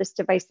 he had this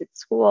device at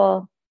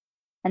school.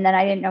 And then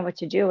I didn't know what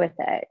to do with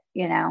it,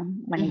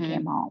 when he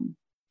came home.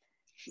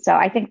 So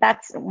I think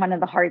that's one of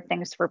the hard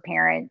things for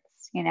parents,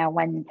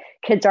 when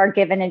kids are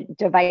given a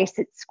device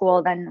at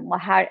school, then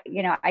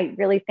I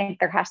really think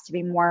there has to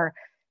be more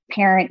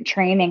parent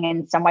training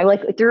in some way.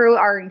 Like through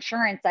our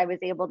insurance, I was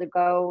able to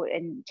go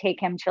and take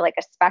him to like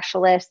a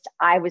specialist.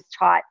 I was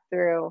taught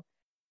through,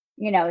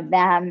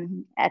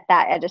 them at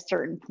a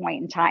certain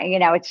point in time,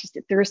 it's just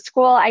through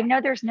school. I know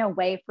there's no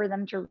way for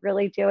them to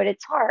really do it.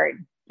 It's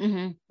hard.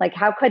 Like,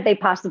 how could they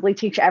possibly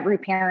teach every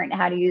parent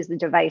how to use the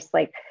device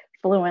like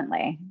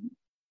fluently?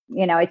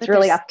 It's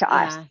really up to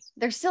us.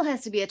 There still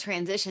has to be a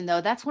transition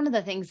though. That's one of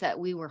the things that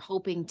we were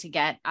hoping to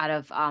get out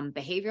of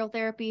behavioral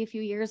therapy a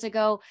few years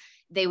ago.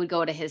 They would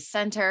go to his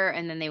center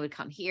and then they would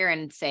come here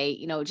and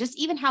say, just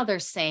even how they're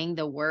saying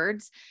the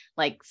words,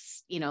 like,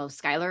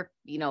 Skylar,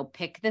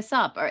 pick this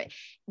up. Or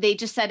they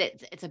just said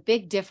it's a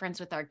big difference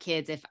with our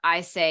kids. If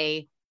I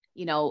say,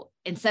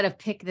 instead of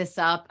pick this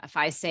up, if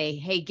I say,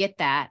 hey, get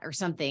that or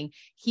something,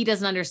 he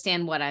doesn't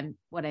understand what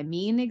I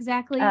mean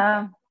exactly.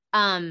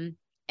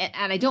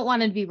 And I don't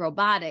want him to be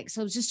robotic.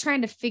 So I was just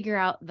trying to figure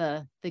out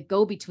the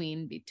go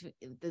between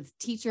the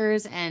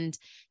teachers and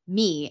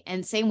me.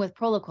 And same with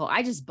Proloquo.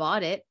 I just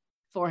bought it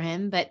for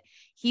him, but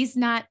he's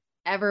not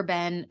ever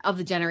been of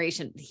the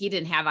generation. He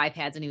didn't have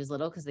iPads when he was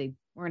little because they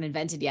weren't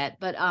invented yet.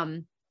 But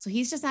so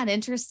he's just not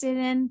interested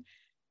in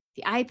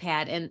the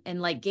iPad.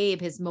 And like Gabe,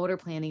 his motor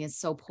planning is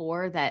so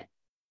poor that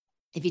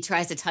if he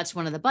tries to touch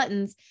one of the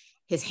buttons,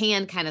 his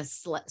hand kind of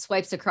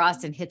swipes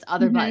across and hits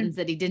other buttons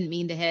that he didn't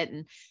mean to hit.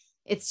 And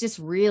it's just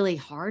really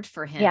hard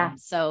for him. Yeah.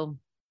 So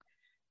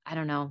I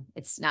don't know.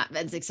 It's not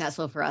been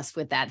successful for us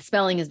with that.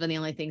 Spelling has been the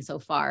only thing so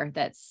far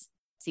that's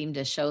seemed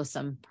to show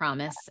some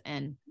promise.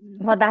 And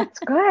well, that's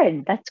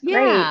good. That's great.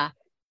 Yeah.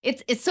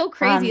 It's so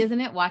crazy,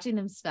 isn't it? Watching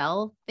them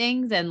spell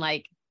things and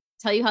like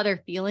tell you how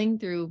they're feeling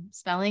through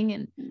spelling.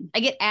 And I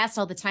get asked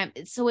all the time.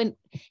 So in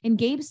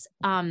Gabe's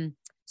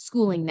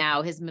schooling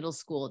now, his middle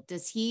school,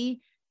 does he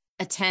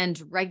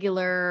attend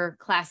regular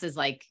classes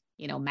like,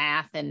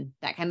 math and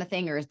that kind of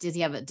thing? Or does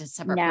he have a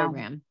separate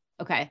program?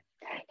 Okay.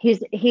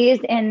 He is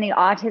in the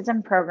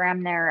autism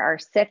program. There are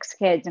 6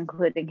 kids,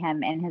 including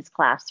him, in his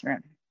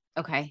classroom.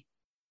 Okay.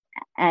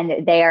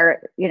 and they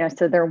are,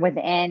 so they're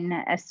within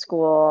a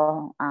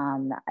school.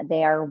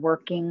 They are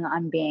working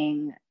on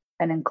being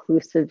an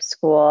inclusive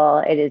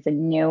school. It is a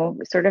new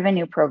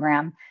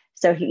program.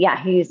 So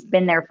he's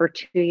been there for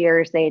 2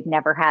 years. They had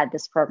never had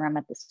this program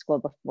at the school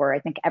before. I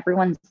think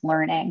everyone's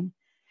learning.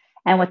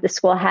 And what the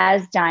school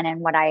has done,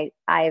 and what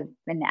I've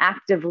been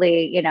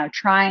actively,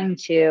 trying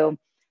to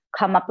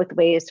come up with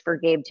ways for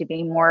Gabe to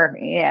be more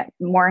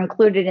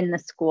included in the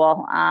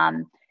school.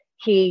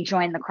 He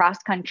joined the cross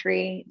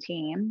country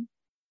team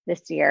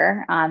this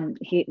year.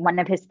 One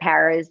of his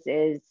paras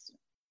is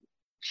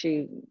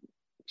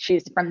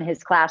she's from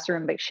his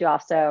classroom, but she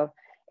also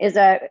is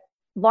a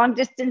long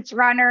distance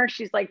runner.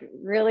 She's like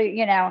really,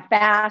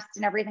 fast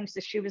and everything.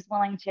 So she was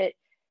willing to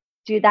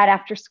do that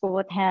after school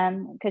with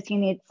him because he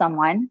needs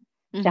someone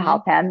to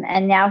help him.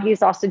 And now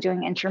he's also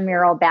doing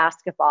intramural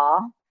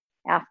basketball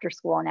after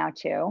school now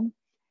too.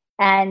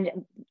 And,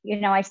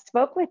 I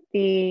spoke with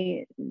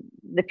the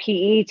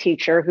PE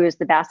teacher who is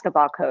the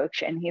basketball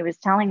coach, and he was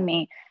telling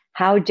me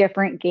how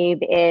different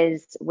Gabe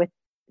is with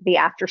the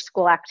after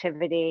school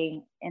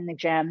activity in the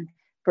gym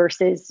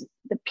versus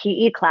the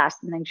PE class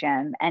in the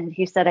gym. And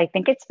he said, I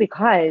think it's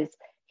because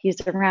he's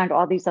around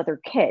all these other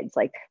kids.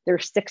 Like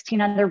there's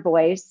 16 other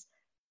boys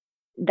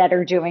that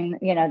are doing,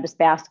 this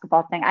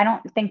basketball thing. I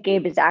don't think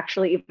Gabe is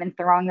actually even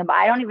throwing them.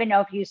 I don't even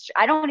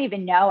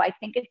know. I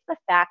think it's the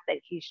fact that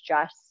he's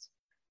just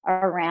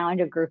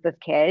around a group of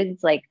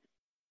kids, like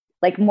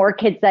more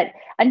kids that,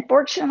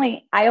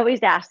 unfortunately, I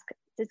always ask,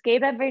 does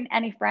Gabe have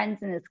any friends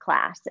in his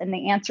class? And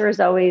the answer is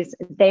always,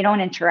 they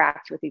don't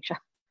interact with each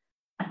other.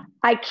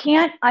 I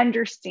can't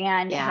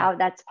understand how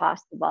that's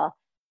possible.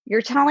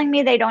 You're telling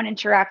me they don't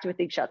interact with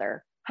each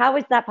other. How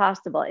is that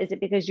possible? Is it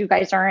because you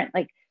guys aren't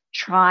like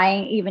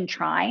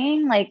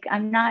trying? Like I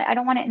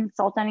don't want to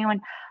insult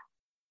anyone.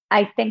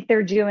 I think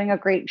they're doing a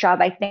great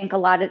job. I think a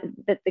lot of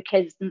the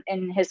kids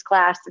in his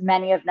class,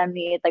 many of them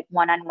need like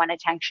one-on-one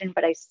attention,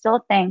 but I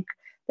still think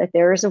that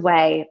there is a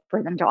way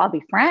for them to all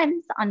be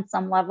friends on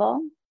some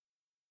level.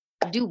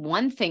 Do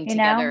one thing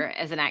together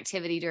as an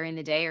activity during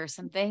the day or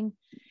something.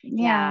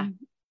 Yeah.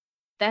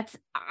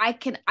 I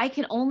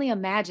can only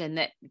imagine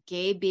that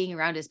Gabe being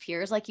around his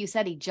peers, like you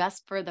said, he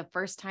just for the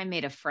first time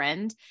made a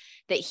friend,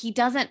 that he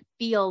doesn't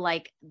feel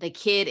like the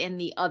kid in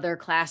the other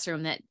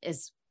classroom that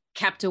is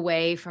kept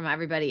away from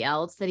everybody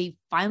else, that he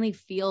finally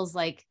feels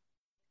like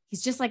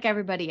he's just like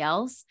everybody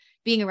else,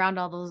 being around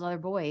all those other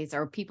boys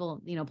or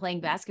people, playing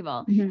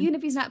basketball. Even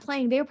if he's not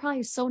playing, they're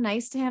probably so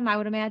nice to him, I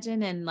would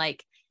imagine, and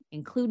like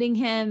including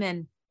him,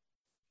 and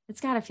it's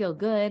got to feel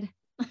good.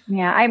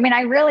 Yeah. I mean,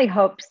 I really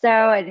hope so.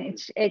 And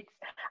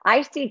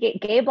I see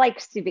Gabe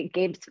likes to be,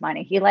 Gabe's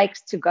funny. He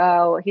likes to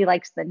go, he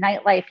likes the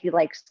nightlife.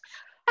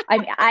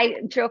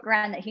 I joke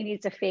around that he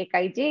needs a fake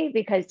ID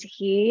because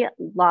he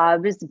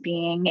loves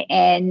being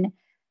in,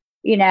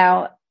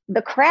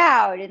 the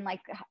crowd and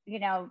like,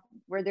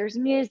 where there's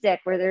music,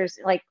 where there's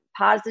like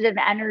positive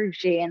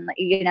energy, and,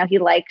 he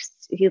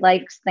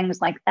likes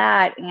things like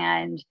that.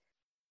 And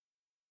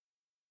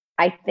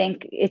I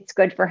think it's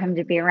good for him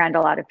to be around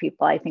a lot of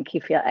people. I think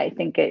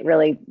it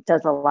really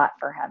does a lot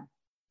for him.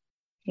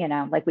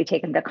 Like we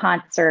take him to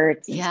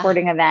concerts and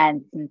sporting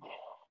events and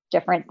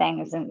different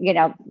things. And,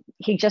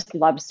 he just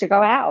loves to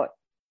go out.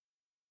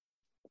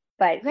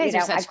 But,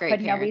 I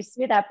couldn't always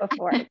do that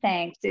before.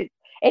 Thanks.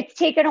 It's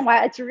taken a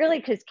while. It's really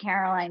because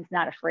Caroline's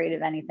not afraid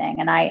of anything.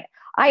 And I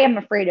am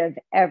afraid of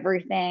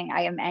everything.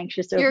 I am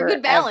anxious over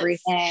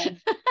everything.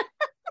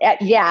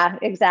 Yeah,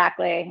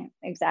 exactly.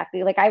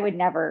 Like I would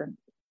never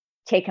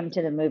take him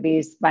to the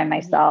movies by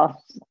myself,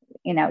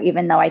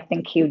 even though I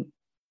think he would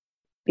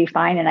be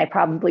fine and I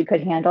probably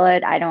could handle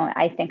it.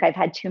 I think I've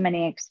had too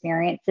many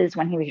experiences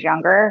when he was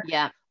younger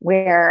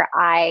where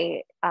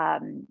I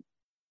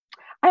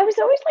was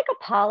always like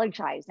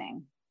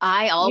apologizing.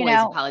 I always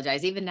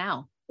apologize, even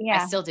now.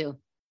 I still do.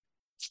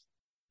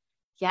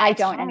 Yeah, I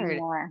don't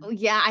anymore. Oh,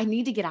 yeah, I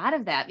need to get out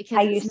of that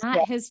because it's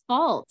not his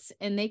fault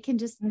and they can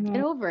just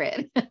get over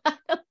it. I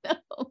don't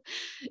know.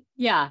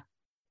 Yeah,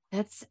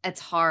 that's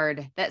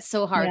hard. That's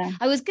so hard. Yeah.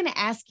 I was going to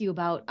ask you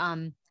about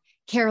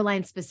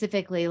Caroline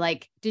specifically.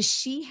 Like, does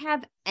she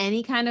have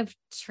any kind of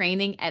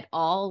training at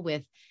all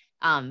with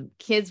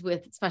kids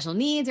with special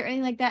needs or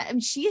anything like that? I mean,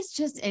 she is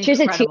just incredible. She's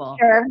a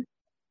teacher.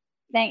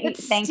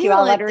 Thank you.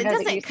 I'll let her know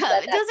it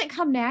doesn't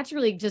come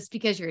naturally just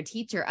because you're a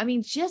teacher. I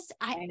mean,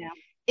 I know.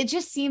 It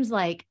just seems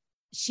like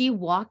she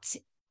walked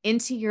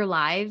into your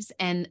lives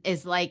and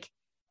is like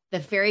the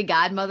fairy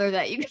godmother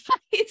that you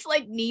guys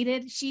like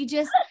needed.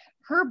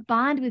 Her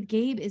bond with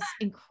Gabe is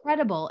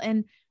incredible.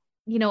 And,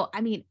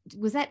 I mean,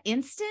 was that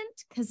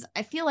instant? Because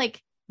I feel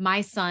like my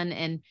son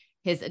and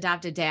his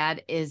adopted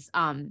dad is,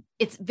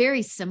 it's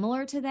very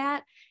similar to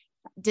that.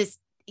 Just,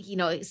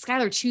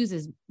 Skylar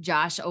chooses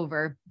Josh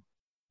over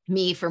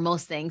me for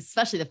most things,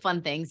 especially the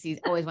fun things. He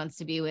always wants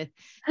to be with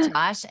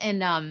Josh.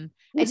 And I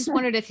just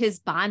wondered if his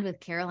bond with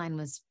Caroline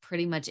was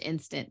pretty much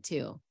instant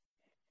too.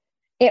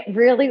 It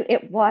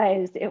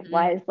was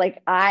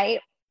like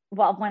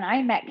well, when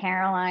I met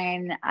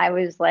Caroline, I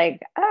was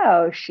like,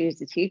 oh,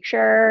 she's a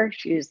teacher.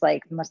 She's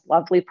like the most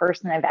lovely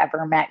person I've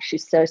ever met.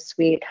 She's so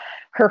sweet.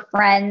 Her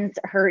friends,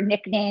 her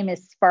nickname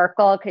is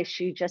Sparkle because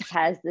she just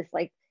has this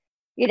like,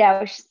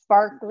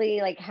 sparkly,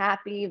 like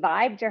happy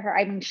vibe to her.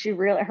 I mean,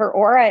 her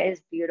aura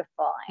is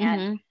beautiful.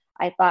 And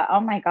I thought,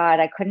 oh my God,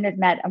 I couldn't have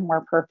met a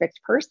more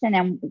perfect person.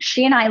 And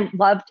she and I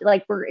loved,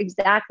 like, we're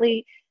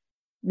exactly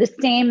the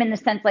same in the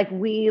sense, like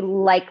we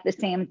like the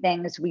same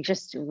things. We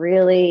just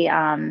really,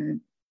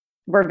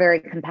 we're very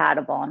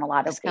compatible in a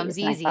lot of ways. Comes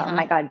easy, I thought, oh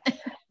my God,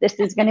 this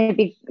is going to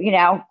be,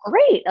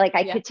 great. Like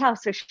I could tell.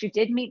 So she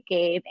did meet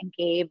Gabe,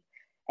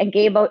 and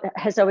Gabe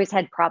has always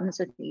had problems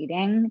with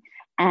eating.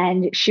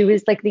 And she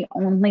was like the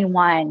only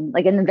one,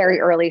 like in the very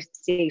early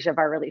stage of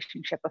our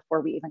relationship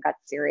before we even got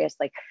serious,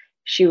 like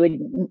she would,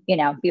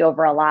 be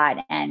over a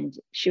lot. And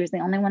she was the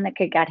only one that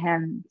could get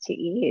him to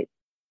eat,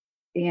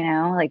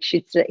 like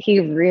he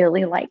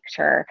really liked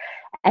her.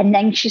 And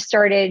then she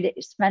started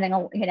spending, a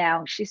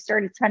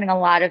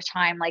lot of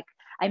time. Like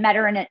I met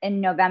her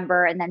in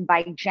November. And then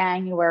by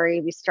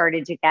January, we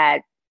started to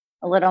get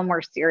a little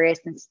more serious.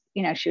 And,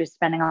 she was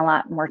spending a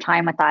lot more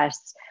time with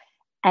us.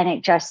 And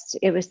it just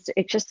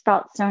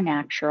felt so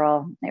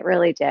natural. It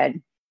really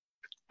did.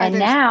 And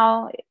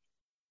now,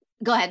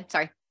 go ahead.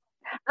 Sorry.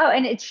 Oh,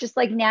 and it's just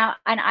like now,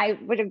 and I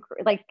would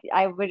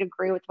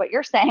agree with what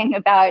you're saying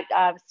about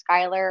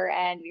Skylar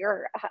and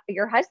your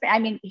husband. I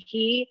mean,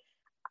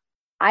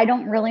 I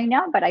don't really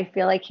know, but I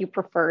feel like he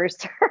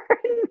prefers her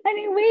in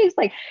many ways.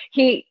 Like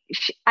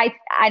I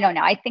don't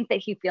know. I think that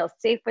he feels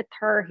safe with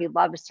her. He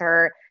loves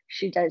her.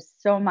 She does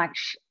so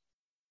much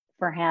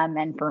for him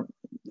and for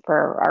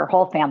our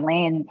whole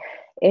family. And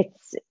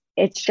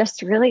it's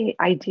just really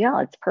ideal.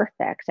 It's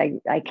perfect.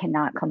 I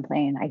cannot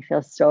complain. I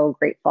feel so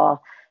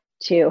grateful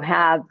to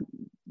have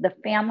the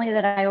family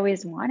that I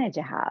always wanted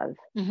to have.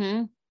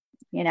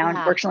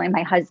 Unfortunately,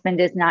 my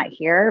husband is not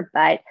here,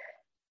 but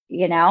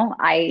he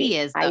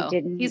is, though.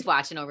 He's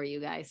watching over you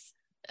guys.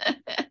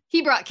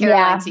 He brought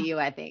Caroline to you,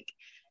 I think.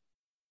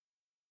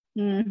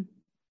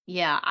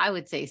 Yeah, I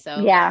would say so.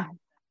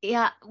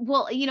 Yeah.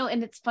 Well,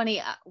 and it's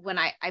funny when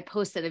I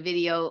posted a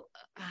video,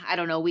 I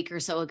don't know, a week or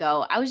so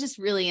ago, I was just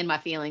really in my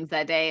feelings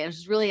that day. I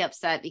was really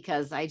upset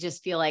because I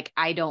just feel like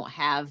I don't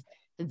have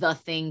the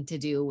thing to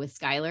do with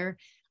Skylar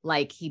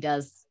like he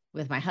does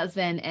with my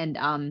husband. And,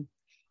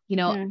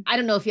 I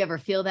don't know if you ever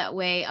feel that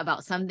way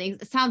about some things.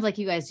 It sounds like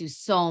you guys do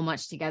so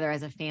much together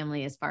as a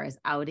family, as far as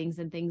outings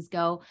and things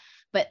go.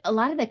 But a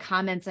lot of the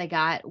comments I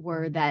got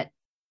were that,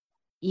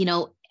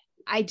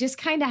 I just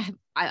kind of,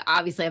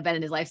 obviously I've been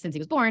in his life since he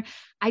was born.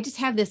 I just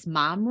have this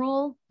mom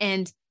role,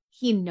 and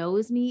he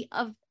knows me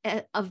of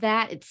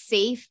that. It's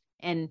safe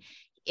and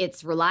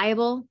it's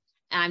reliable.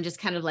 And I'm just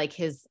kind of like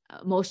his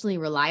emotionally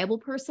reliable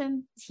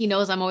person. He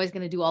knows I'm always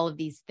going to do all of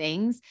these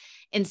things.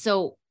 And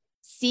so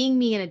seeing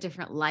me in a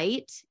different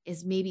light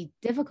is maybe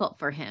difficult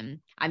for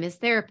him. I'm his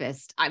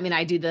therapist. I mean,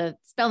 I do the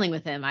spelling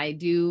with him. I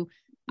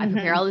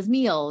prepare all his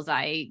meals.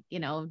 I,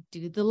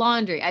 do the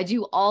laundry. I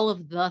do all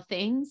of the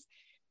things.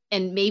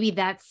 And maybe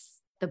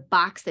that's the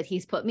box that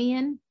he's put me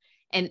in.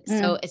 And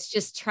so he's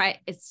just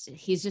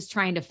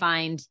trying to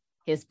find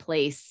his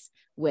place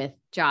with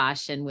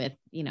Josh and with,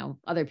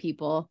 other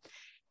people.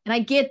 And I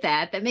get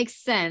that. That makes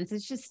sense.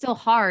 It's just still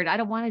hard. I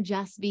don't want to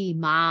just be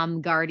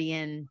mom,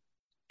 guardian,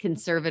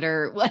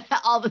 conservator,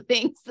 all the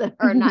things that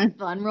are not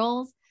fun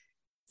roles.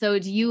 So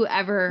do you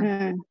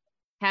ever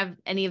have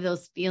any of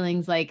those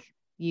feelings, like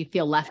you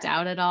feel left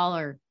out at all,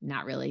 or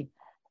not really?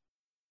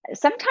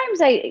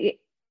 Sometimes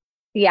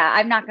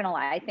I'm not going to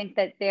lie. I think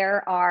that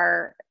there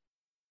are,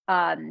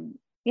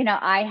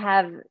 I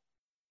have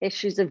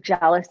issues of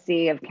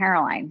jealousy of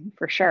Caroline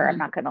for sure. I'm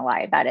not going to lie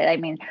about it. I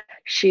mean,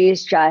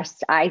 she's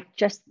just, I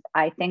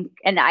think,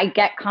 and I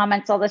get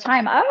comments all the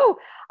time. Oh,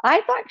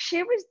 I thought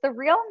she was the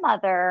real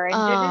mother.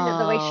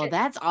 And the way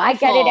that's awful. I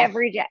get it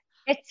every day.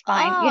 It's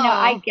fine.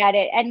 I get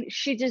it. And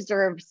she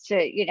deserves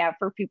to,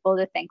 for people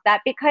to think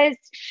that, because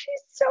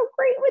she's so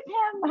great with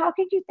him. How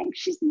could you think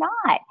she's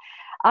not?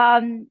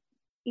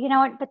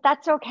 But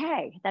that's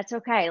okay. That's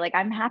okay. Like,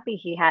 I'm happy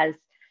he has,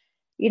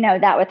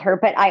 that with her,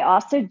 but I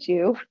also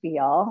do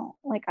feel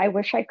like I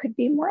wish I could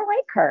be more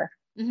like her.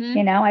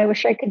 I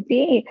wish I could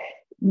be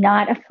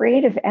not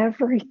afraid of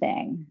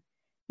everything,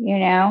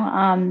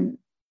 but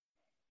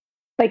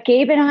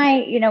Gabe and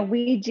I,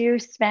 we do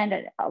spend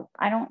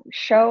I don't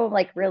show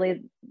like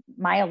really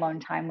my alone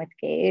time with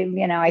Gabe.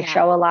 I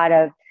show a lot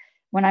of,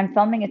 when I'm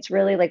filming, it's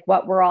really like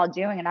what we're all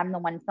doing, and I'm the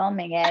one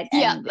filming it.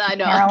 And I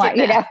know. Caroline,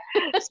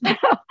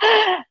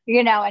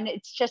 and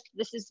it's just,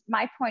 this is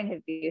my point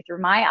of view through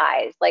my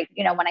eyes. Like,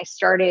 when I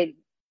started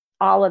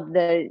all of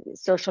the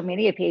social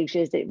media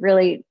pages, it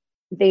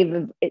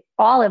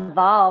all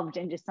evolved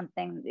into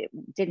something that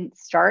didn't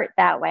start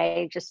that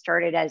way. It just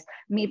started as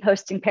me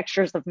posting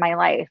pictures of my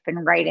life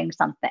and writing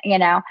something,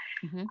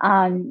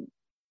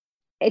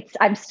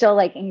 I'm still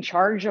like in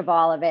charge of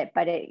all of it,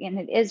 but it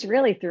is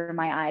really through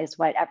my eyes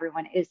what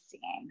everyone is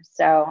seeing.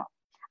 So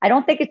I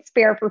don't think it's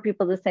fair for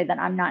people to say that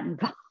I'm not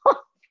involved.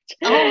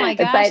 Oh my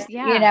gosh. But,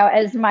 Yeah.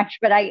 as much,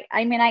 but I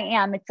mean, I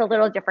am, it's a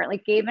little different.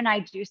 Like Gabe and I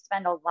do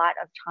spend a lot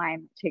of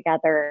time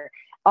together.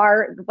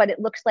 What it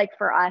looks like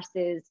for us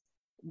is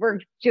we're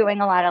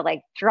doing a lot of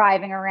like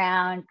driving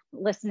around,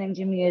 listening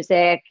to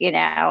music,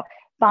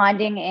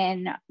 bonding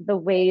in the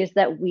ways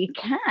that we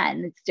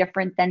can. It's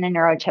different than a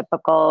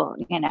neurotypical,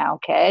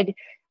 kid.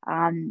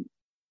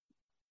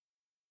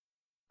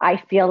 I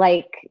feel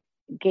like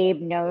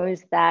Gabe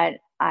knows that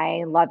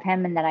I love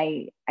him and that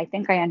I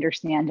think I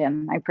understand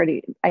him. I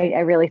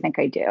really think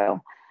I do,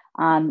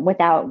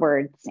 without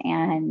words.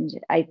 And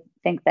I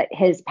think that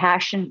his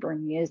passion for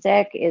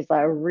music is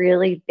a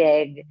really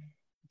big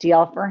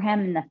deal for him.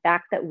 And the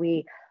fact that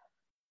we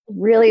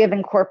really have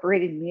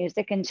incorporated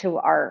music into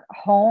our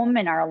home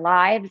and our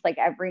lives, like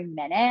every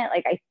minute,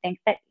 like I think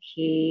that's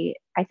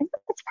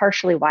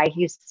partially why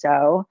he's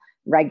so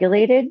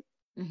regulated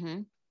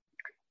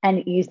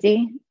and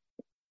easygoing.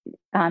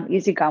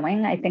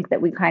 I think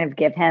that we kind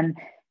of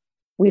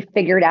we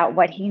figured out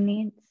what he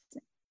needs,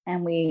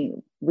 and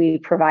we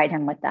provide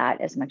him with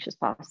that as much as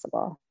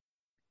possible.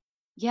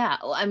 Yeah.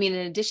 Well, I mean,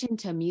 in addition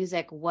to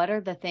music, what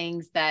are the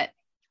things that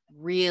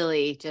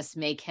really just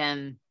make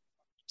him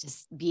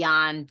just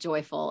beyond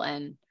joyful,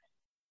 and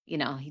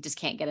he just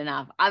can't get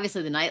enough?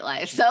 Obviously the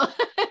nightlife. So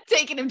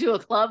taking him to a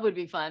club would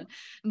be fun,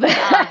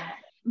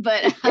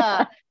 but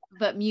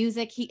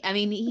music,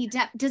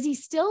 does he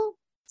still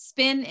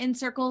spin in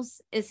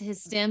circles? Is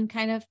his stem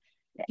kind of,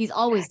 he's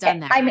always done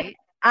that, right?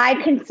 I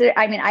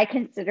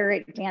consider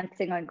it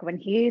dancing. Like when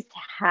he's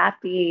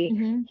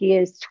happy, he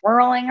is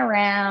twirling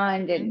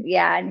around and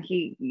and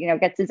he,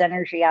 gets his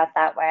energy out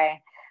that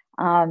way.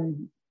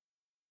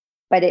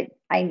 But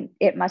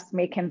it must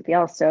make him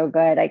feel so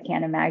good. I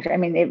can't imagine. I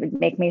mean, it would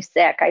make me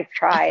sick. I've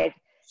tried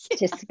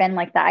to spin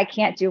like that. I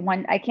can't do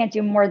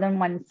more than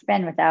one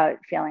spin without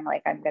feeling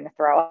like I'm going to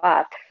throw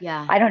up.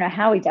 Yeah. I don't know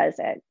how he does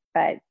it,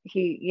 but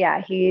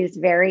he's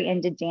very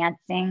into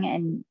dancing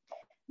and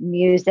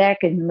music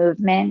and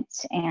movement.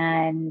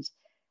 And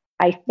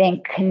I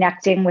think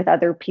connecting with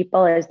other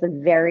people is a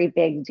very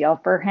big deal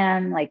for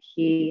him. Like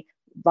he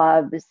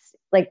loves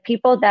like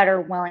people that are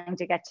willing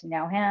to get to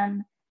know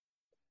him.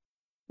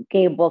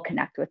 Gabe will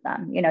connect with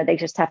them. They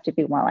just have to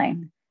be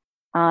willing.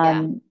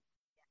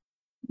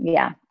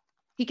 Yeah.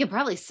 He can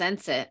probably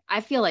sense it.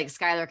 I feel like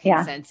Skylar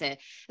can sense it,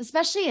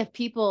 especially if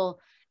people,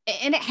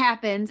 and it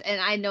happens, and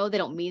I know they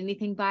don't mean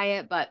anything by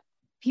it, but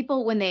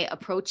people, when they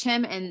approach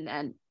him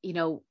and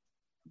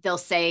they'll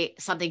say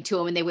something to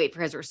him and they wait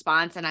for his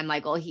response. And I'm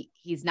like, well,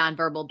 he's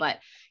nonverbal, but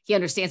he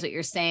understands what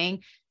you're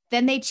saying.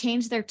 Then they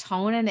change their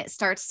tone and it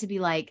starts to be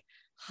like,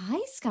 hi,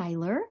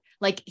 Skylar.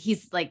 Like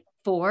he's like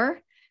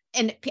 4.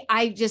 And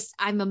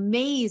I'm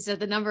amazed at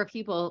the number of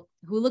people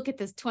who look at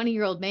this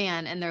 20-year-old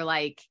man and they're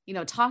like,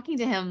 talking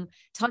down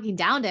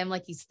to him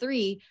like he's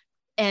 3.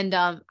 And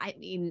I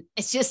mean,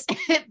 it's just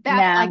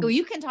that like, well,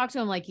 you can talk to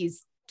him like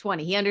he's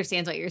 20. He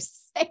understands what you're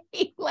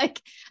saying.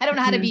 Like, I don't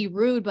know how to be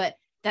rude, but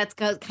that's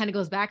kind of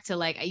goes back to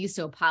like, I used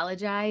to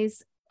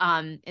apologize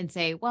and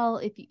say, well,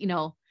 if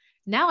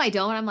now I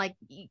don't. I'm like,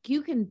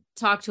 you can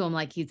talk to him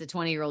like he's a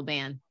 20-year-old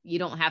man. You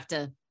don't have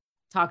to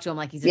talk to him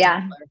like he's a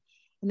toddler.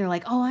 And they're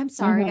like, oh, I'm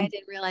sorry. I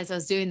didn't realize I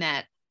was doing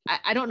that.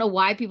 I don't know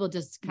why people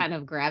just kind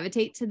of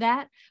gravitate to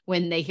that.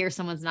 When they hear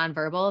someone's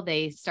nonverbal,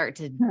 they start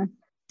to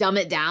dumb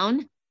it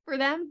down for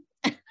them.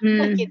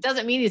 Like it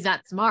doesn't mean he's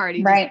not smart.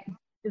 He just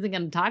isn't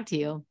going to talk to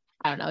you.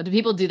 I don't know. Do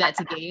people do that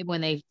to Gabe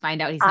when they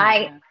find out he's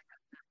not?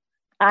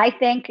 I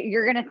think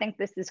you're going to think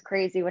this is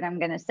crazy what I'm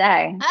going to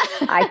say.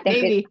 I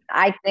think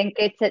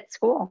it's at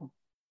school.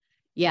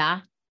 Yeah,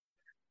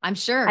 I'm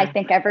sure. I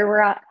think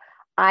everywhere else.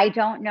 I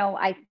don't know.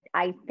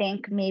 I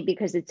think maybe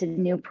because it's a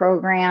new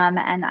program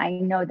and I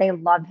know they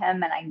love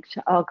him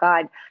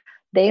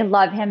they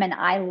love him and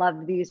I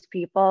love these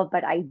people,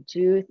 but I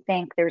do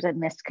think there's a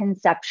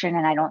misconception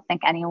and I don't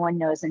think anyone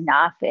knows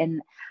enough.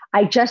 And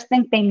I just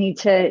think they need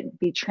to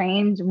be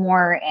trained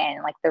more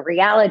in like the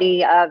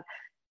reality of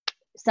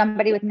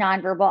somebody with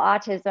nonverbal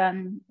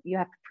autism. You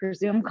have to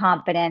presume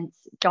competence.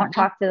 Don't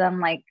talk to them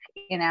like,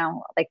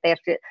 like they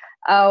have to,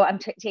 I'm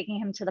taking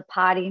him to the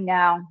potty.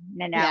 No.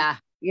 Yeah.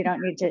 You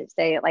don't need to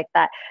say it like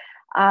that.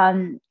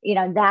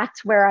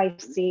 That's where I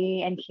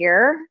see and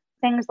hear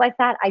things like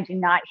that. I do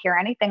not hear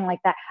anything like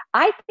that.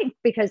 I think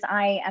because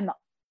I'm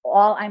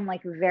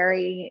like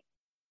very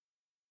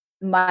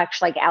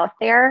much like out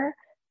there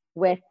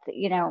with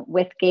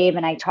Gabe,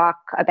 and I talk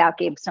about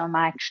Gabe so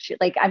much.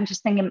 Like I'm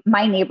just thinking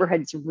my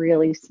neighborhood's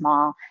really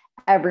small.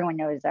 Everyone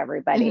knows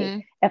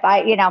everybody. If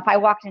I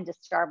walked into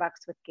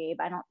Starbucks with Gabe,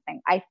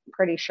 I'm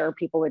pretty sure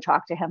people would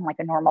talk to him like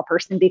a normal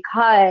person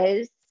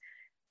because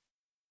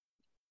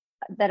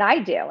that I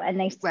do, and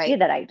they see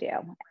that I do,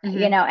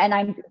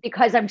 and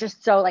because I'm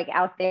just so like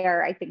out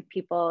there, I think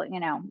people,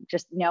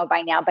 just know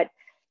by now, but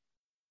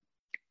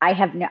I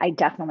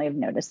definitely have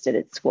noticed it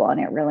at school and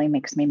it really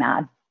makes me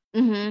mad.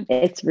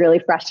 It's really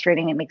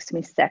frustrating. It makes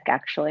me sick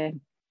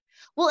actually.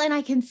 Well, and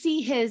I can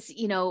see his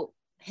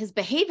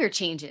behavior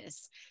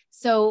changes.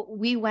 So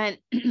we've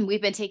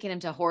been taking him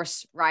to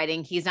horse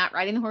riding. He's not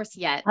riding the horse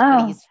yet,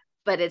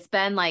 but it's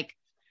been like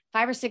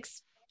 5 or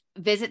 6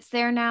 visits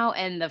there now.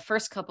 And the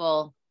first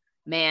couple,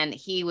 man,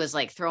 he was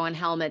like throwing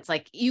helmets.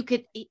 Like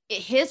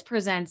his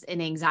presents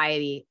an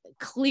anxiety,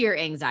 clear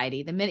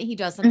anxiety. The minute he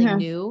does something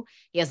new,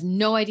 he has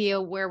no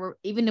idea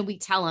even though we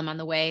tell him on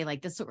the way,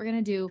 like, this is what we're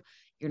going to do.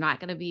 You're not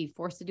going to be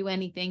forced to do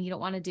anything you don't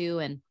want to do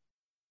and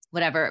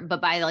whatever.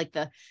 But by like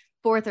the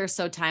 4th or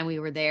so time we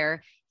were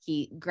there,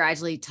 he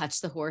gradually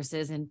touched the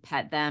horses and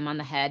pet them on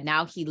the head.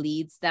 Now he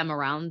leads them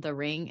around the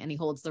ring and he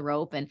holds the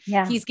rope and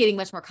he's getting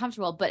much more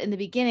comfortable. But in the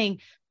beginning,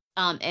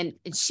 and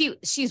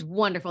she's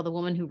wonderful. The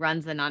woman who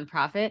runs the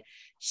nonprofit,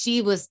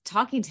 she was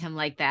talking to him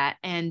like that.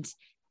 And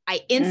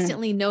I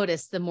instantly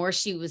noticed the more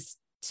she was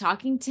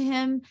talking to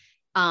him,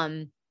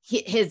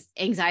 his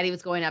anxiety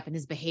was going up and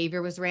his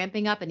behavior was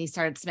ramping up and he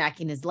started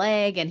smacking his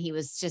leg and he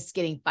was just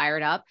getting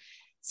fired up.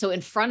 So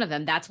in front of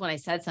him, that's when I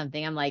said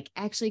something. I'm like,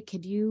 actually,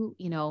 could you,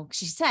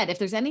 she said, if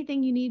there's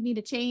anything you need me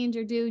to change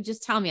or do,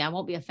 just tell me, I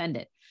won't be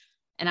offended.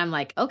 And I'm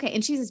like, okay.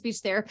 And she's a speech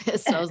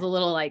therapist. So I was a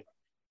little like,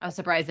 I was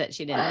surprised that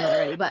she didn't know that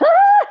already, but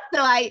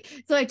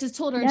so I just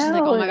told her and she's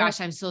like, oh my gosh,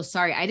 I'm so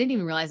sorry. I didn't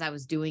even realize I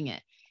was doing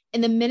it.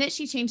 And the minute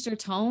she changed her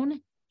tone,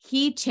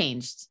 he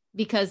changed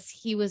because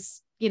he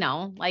was,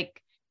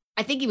 like,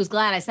 I think he was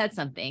glad I said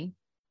something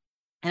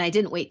and I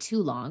didn't wait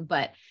too long,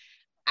 but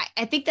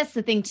I think that's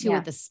the thing too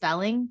with the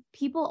spelling.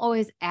 People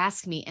always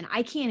ask me, and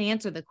I can't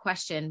answer the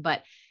question,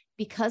 but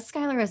because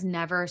Skylar has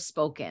never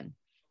spoken,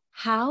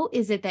 how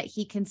is it that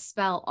he can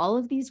spell all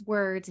of these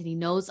words and he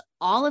knows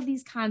all of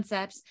these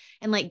concepts?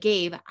 And like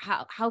Gabe,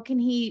 how can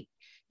he,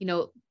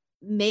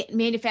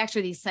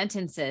 manufacture these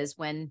sentences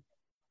when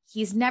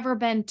he's never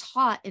been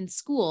taught in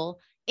school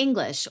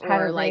English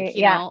or like,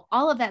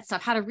 all of that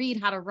stuff, how to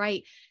read, how to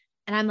write.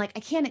 And I'm like, I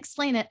can't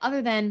explain it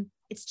other than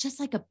it's just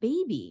like a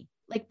baby.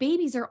 Like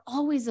babies are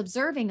always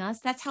observing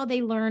us. That's how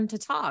they learn to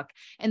talk.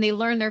 And they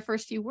learn their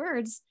first few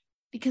words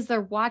because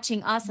they're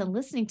watching us and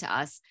listening to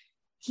us.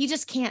 He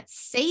just can't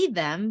say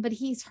them, but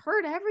he's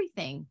heard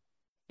everything.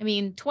 I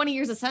mean, 20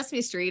 years of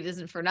Sesame Street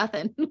isn't for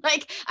nothing.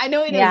 Like I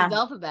know he knows his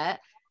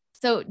alphabet.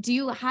 So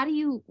how do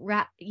you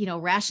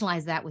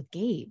rationalize that with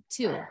Gabe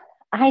too?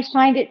 I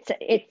find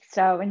it's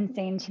so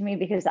insane to me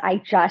because I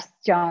just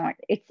don't,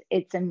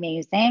 it's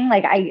amazing.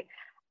 Like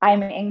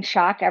I'm in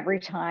shock every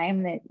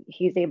time that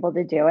he's able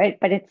to do it,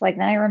 but it's like,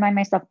 then I remind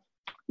myself,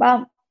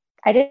 well,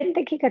 I didn't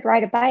think he could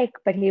ride a bike,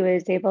 but he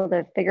was able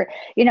to figure,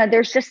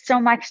 there's just so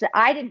much that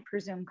I didn't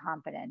presume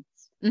competence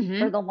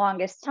for the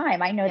longest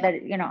time. I know that,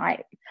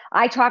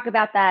 I talk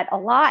about that a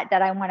lot,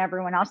 that I want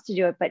everyone else to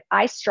do it, but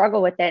I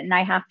struggle with it. And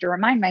I have to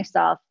remind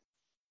myself,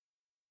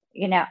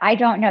 I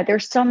don't know.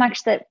 There's so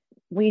much that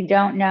we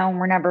don't know and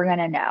we're never going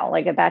to know,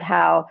 like about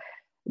how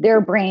their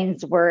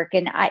brains work.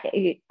 And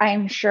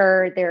I'm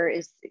sure there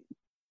is,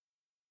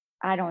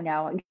 I don't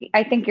know.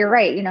 I think you're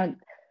right.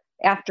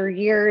 After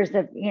years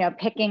of,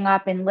 picking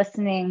up and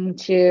listening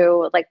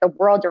to like the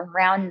world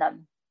around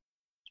them,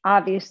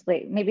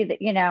 obviously maybe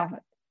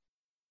that,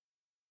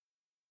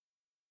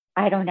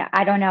 I don't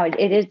know.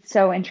 It is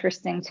so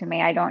interesting to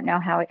me. I don't know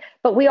how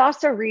but we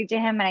also read to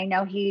him and I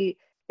know he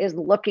is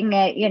looking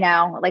at,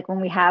 like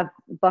when we have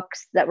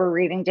books that we're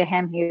reading to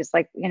him, he's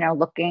like,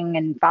 looking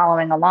and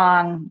following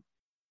along.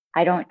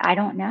 I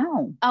don't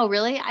know. Oh,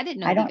 really? I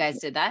didn't know you guys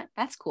did that.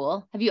 That's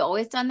cool. Have you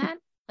always done that?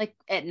 Like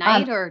at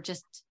night or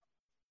just?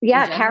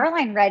 Yeah.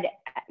 Caroline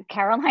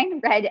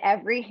read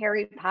every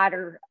Harry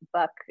Potter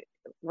book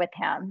with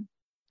him.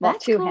 Well,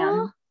 that's to cool.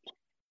 him.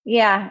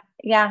 Yeah.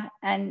 Yeah.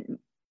 And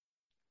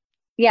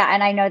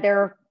I know there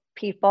are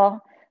people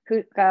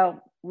who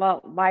go,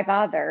 well, why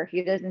bother?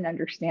 He doesn't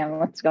understand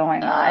what's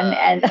going on.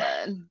 And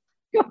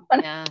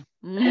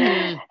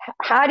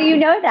how do you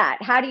know that?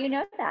 How do you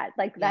know that?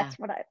 Like, that's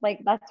what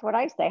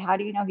I say. How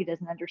do you know he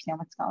doesn't understand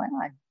what's going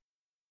on?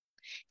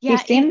 Yeah. He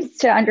seems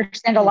to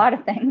understand a lot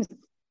of things.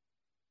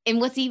 And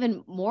what's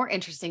even more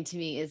interesting to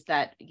me is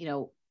that,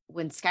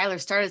 when Skylar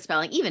started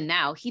spelling, even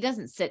now, he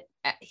doesn't sit.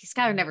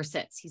 Skylar never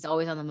sits. He's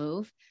always on the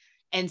move.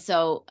 And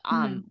so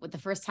with the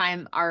first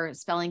time our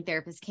spelling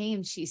therapist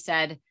came, she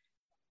said,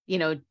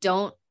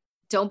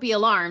 don't be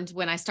alarmed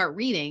when I start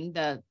reading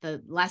the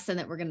lesson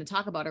that we're going to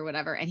talk about or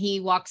whatever. And he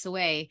walks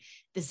away.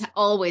 This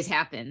always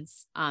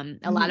happens. A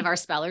lot of our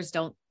spellers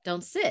don't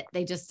sit.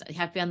 They just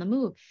have to be on the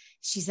move.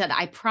 She said,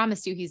 I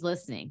promise you he's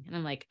listening. And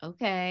I'm like,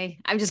 okay.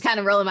 I'm just kind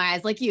of rolling my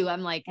eyes like you.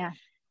 I'm like,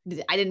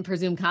 I didn't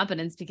presume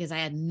competence because I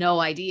had no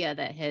idea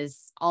that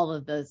all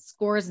of the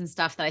scores and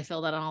stuff that I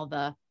filled out on all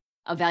the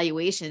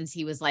evaluations,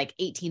 he was like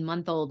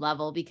 18-month-old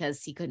level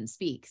because he couldn't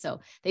speak.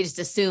 So they just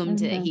assumed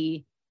that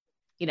he,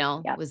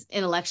 was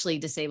intellectually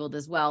disabled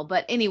as well.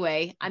 But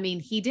anyway, I mean,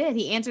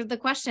 he answered the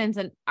questions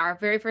in our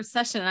very first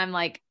session. And I'm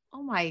like,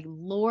 oh my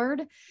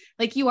Lord,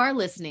 like you are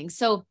listening.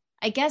 So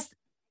I guess,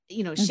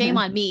 shame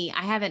on me.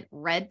 I haven't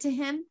read to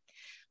him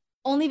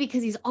only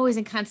because he's always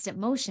in constant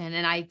motion.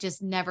 And I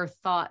just never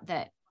thought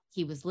that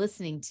he was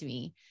listening to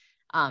me.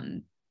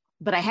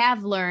 But I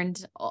have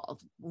learned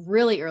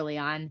really early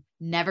on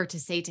never to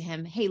say to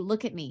him, hey,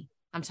 look at me.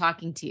 I'm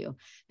talking to you,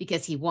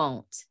 because he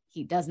won't.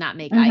 He does not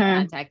make eye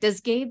contact.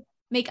 Does Gabe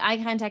make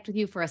eye contact with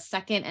you for a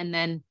second and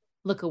then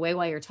look away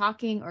while you're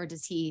talking, or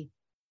does he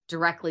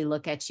directly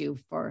look at you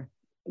for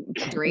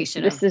the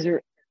duration This is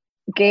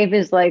Gabe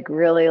is like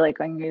really like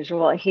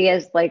unusual. He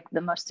has like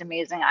the most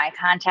amazing eye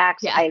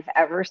contacts I've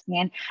ever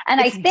seen.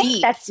 And it's I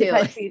think that's too.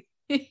 because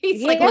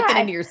he's like looking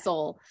into your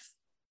soul.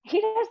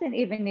 He doesn't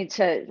even need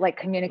to like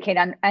communicate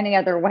on any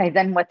other way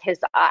than with his,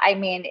 I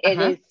mean, it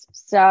is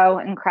so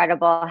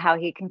incredible how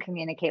he can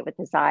communicate with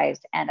his eyes.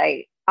 And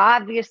I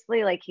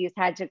obviously like he's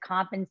had to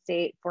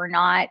compensate for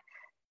not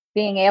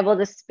being able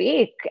to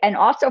speak, and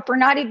also for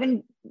not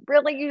even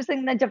really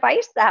using the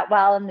device that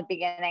well in the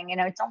beginning. You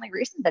know, it's only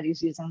recent that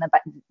he's using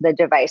the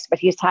device, but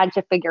he's had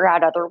to figure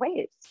out other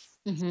ways.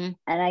 And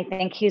I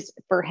think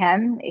for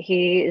him,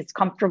 he is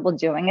comfortable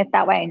doing it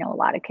that way. I know a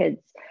lot of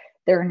kids,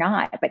 they're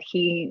not, but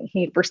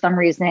he for some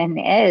reason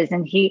is,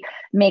 and he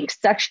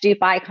makes such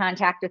deep eye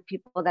contact with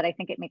people that I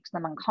think it makes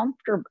them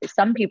uncomfortable.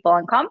 Some people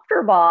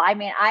uncomfortable. I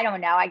mean, I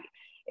don't know.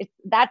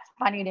 That's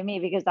funny to me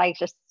because I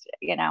just,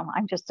 you know,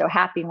 I'm just so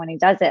happy when he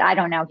does it. I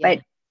don't know, but,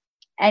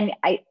 and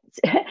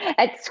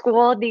at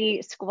school,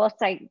 the school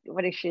psych,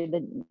 what is she,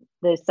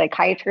 the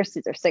psychiatrist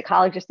or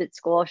psychologist at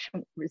school, she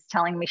was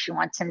telling me she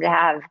wants him to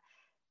have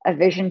a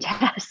vision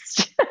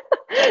test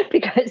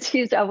because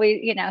he's always,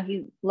 you know,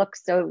 he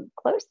looks so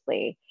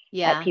closely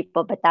at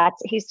people, but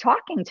he's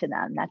talking to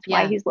them. That's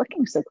why he's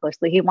looking so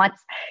closely. He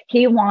wants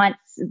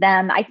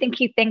them. I think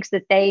he thinks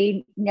that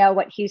they know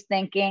what he's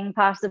thinking,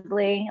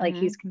 possibly like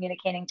he's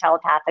communicating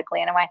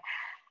telepathically in a way.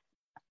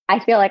 I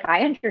feel like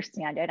I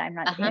understand it. I'm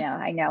not, you know,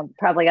 I know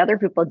probably other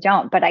people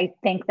don't, but I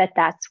think that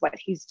that's what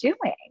he's doing.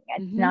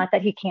 It's not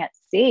that he can't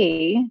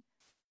see.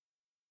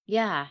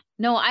 Yeah,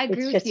 no, I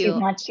agree with you. He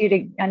wants you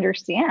to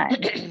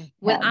understand.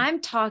 When I'm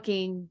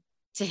talking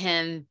to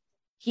him,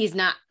 he's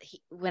not,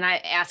 when I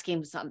ask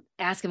him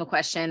a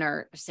question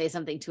or say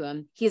something to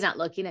him, he's not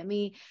looking at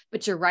me.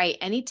 But you're right.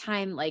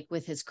 Anytime like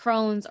with his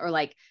Crohn's or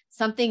like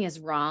something is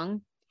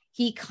wrong,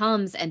 he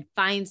comes and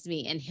finds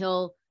me and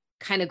he'll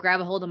kind of grab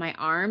a hold of my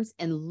arms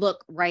and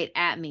look right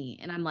at me.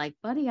 And I'm like,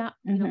 buddy, you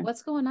know,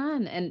 what's going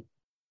on? And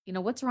you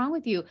know, what's wrong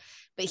with you?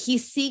 But he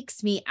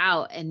seeks me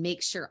out and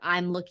makes sure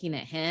I'm looking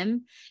at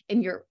him.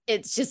 And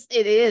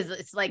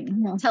it's like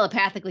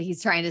telepathically,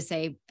 he's trying to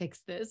say,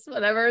 fix this,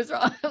 whatever is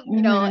wrong,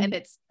 you know, and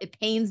it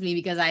pains me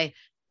because I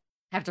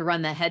have to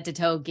run the head to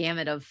toe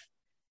gamut of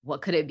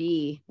what could it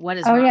be? What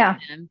is wrong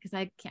with him?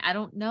 Because I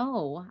don't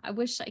know. I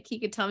wish he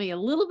could tell me a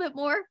little bit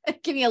more,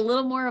 give me a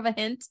little more of a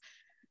hint,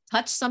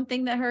 touch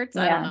something that hurts.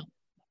 I don't know.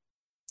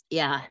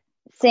 Yeah.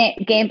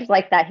 Games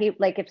like that. He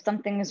like if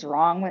something is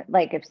wrong with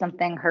like if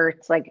something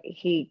hurts, like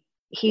he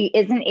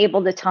isn't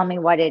able to tell me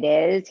what it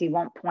is. He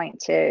won't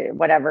point to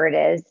whatever it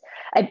is.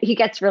 He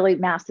gets really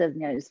massive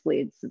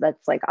nosebleeds. So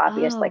that's like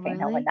obvious. Like really? I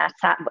know when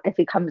that's happened. If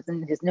he comes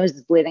and his nose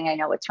is bleeding, I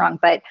know what's wrong.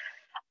 But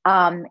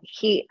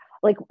he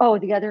like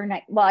the other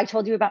night. Well, I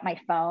told you about my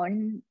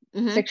phone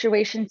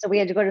situation. So we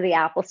had to go to the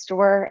Apple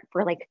store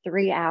for like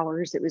 3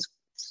 hours. It was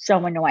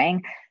so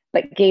annoying.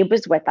 But Gabe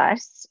was with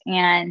us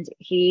and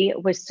he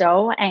was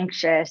so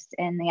anxious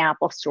in the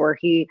Apple store.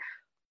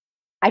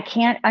 I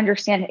can't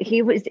understand.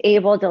 He was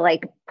able to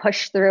like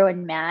push through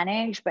and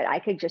manage, but I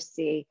could just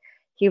see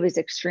he was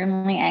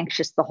extremely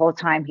anxious the whole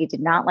time. He did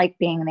not like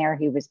being there.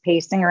 He was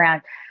pacing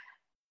around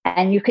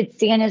and you could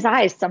see in his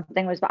eyes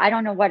something was, I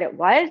don't know what it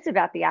was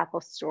about the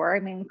Apple store.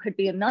 I mean, it could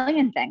be a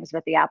million things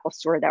about the Apple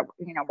store that,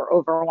 you know, were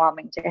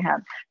overwhelming to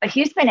him, but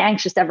he's been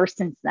anxious ever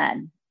since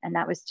then. And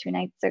that was 2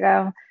 nights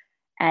ago.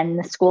 And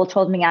the school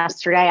told me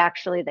yesterday,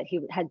 actually, that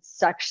he had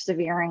such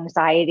severe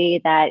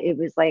anxiety that it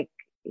was like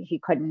he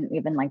couldn't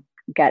even like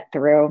get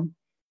through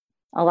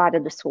a lot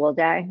of the school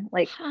day.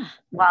 Like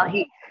while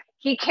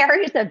he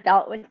carries a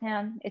belt with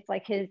him, it's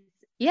like his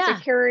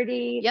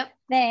security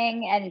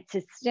thing, and it's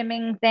his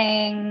stimming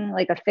thing,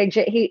 like a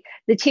fidget.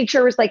 The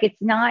teacher was like,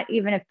 it's not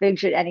even a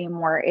fidget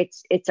anymore.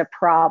 It's a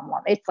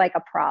problem. It's like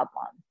a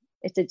problem.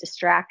 It's a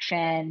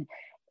distraction.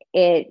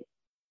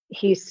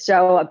 He's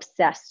so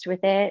obsessed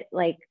with it.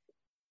 Like,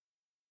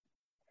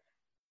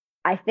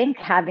 I think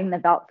having the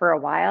belt for a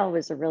while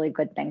was a really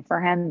good thing for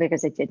him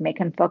because it did make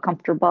him feel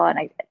comfortable.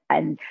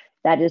 And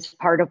that is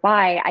part of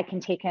why I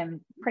can take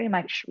him pretty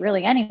much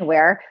really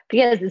anywhere. If he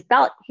has his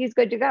belt, he's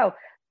good to go.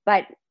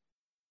 But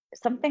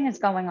something is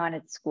going on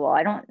at school.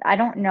 I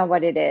don't know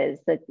what it is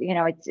that, you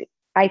know,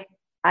 I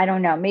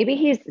don't know. Maybe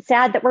he's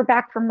sad that we're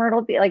back from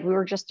Myrtle Beach. Like we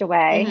were just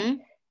away.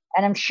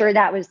 And I'm sure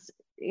that was,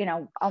 you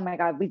know, oh my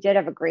God, we did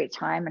have a great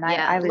time. And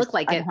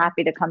I'm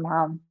happy to come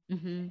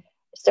home.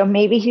 So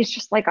maybe he's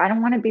just like, I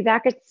don't want to be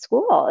back at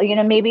school. You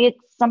know, maybe it's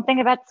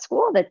something about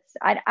school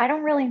I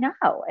don't really know.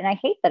 And I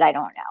hate that I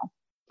don't know.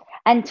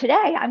 And today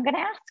I'm going to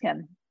ask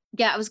him.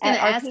 Yeah. I was going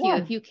to ask you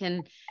if you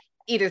can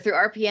either through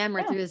RPM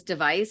or through his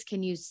device,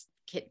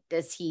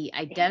 does he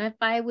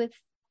identify with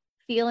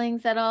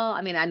feelings at all?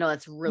 I mean, I know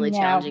it's really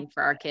challenging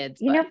for our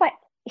kids. You know what?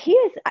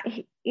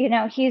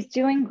 He's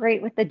doing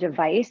great with the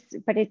device,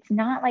 but it's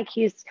not like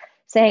he's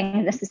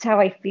saying this is how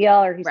I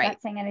feel, or he's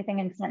not saying anything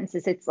in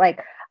sentences. It's like,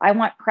 I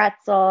want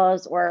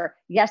pretzels, or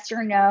yes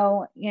or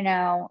no, you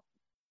know,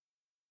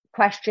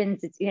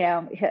 questions. It's, you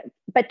know,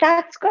 but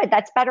that's good.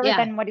 That's better Yeah.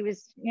 than what he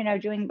was,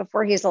 doing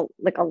before. He's a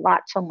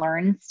lot to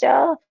learn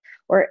still,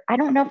 or I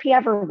don't know if he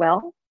ever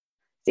will.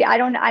 See, I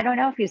don't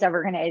know if he's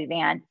ever going to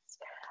advance,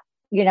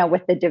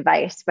 with the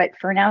device, but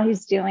for now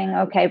he's doing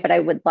okay. But I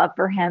would love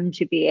for him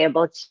to be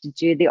able to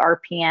do the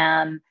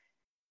RPM,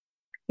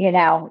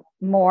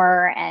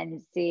 more,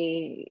 and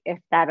see if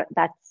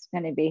that's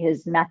going to be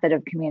his method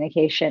of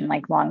communication,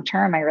 like long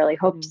term. I really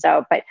hope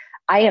so. But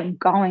I am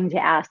going to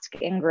ask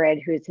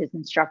Ingrid, who's his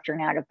instructor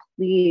now, to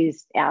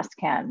please ask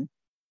him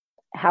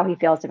how he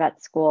feels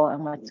about school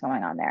and what's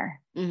going on there,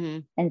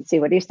 and see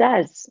what he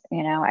says.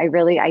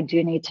 I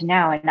do need to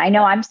know. And I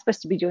know I'm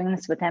supposed to be doing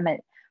this with him at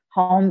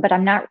home, but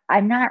I'm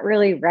not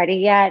really ready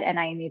yet. And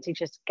I need to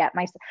just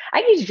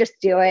I need to just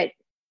do it.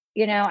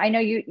 I know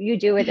you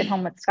do it at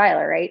home with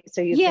Skylar, right?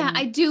 So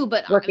I do,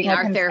 but our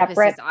therapist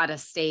is out of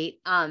state.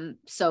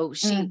 So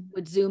she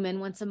would Zoom in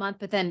once a month,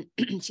 but then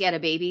she had a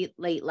baby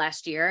late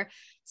last year.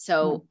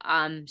 So,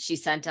 she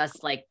sent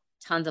us like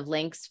tons of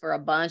links for a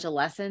bunch of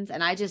lessons,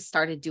 and I just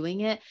started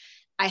doing it.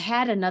 I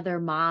had another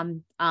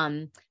mom,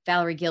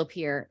 Valerie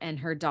Gilpier, and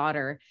her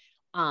daughter,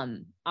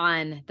 on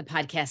the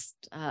podcast.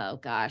 Oh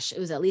gosh, it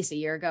was at least a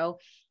year ago.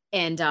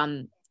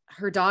 And,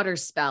 her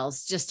daughter's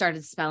spells just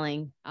started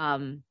spelling,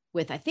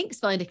 with, I think,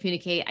 spelling to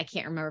communicate. I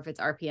can't remember if it's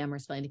RPM or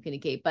spelling to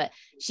communicate, but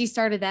she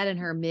started that in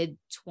her mid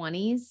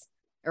 20s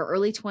or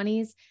early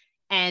 20s.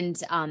 And,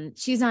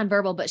 she's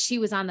nonverbal, but she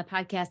was on the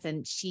podcast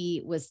and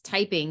she was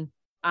typing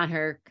on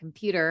her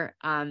computer,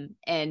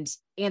 and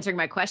answering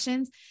my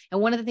questions. And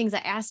one of the things I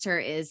asked her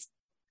is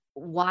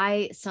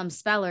why some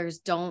spellers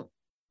don't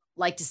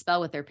like to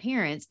spell with their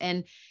parents.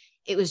 And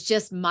it was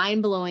just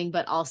mind blowing,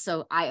 but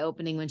also eye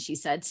opening when she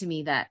said to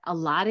me that a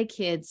lot of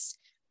kids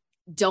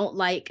don't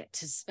like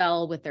to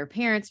spell with their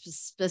parents,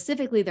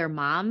 specifically their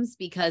moms,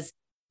 because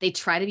they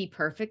try to be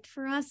perfect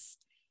for us.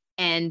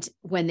 And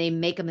when they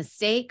make a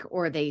mistake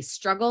or they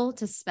struggle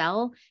to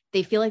spell,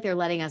 they feel like they're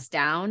letting us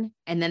down.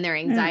 And then their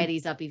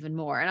anxiety's up even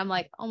more. And I'm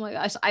like, oh my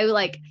gosh, I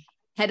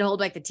had to hold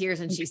back the tears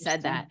when she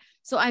said that.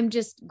 So I'm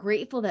just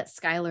grateful that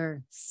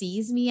Skylar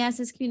sees me as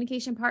his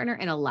communication partner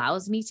and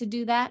allows me to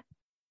do that.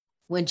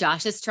 When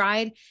Josh has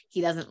tried,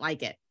 he doesn't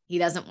like it. He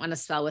doesn't want to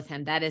spell with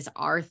him. That is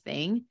our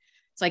thing.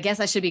 So I guess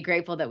I should be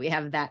grateful that we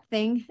have that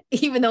thing,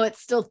 even though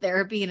it's still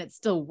therapy and it's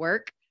still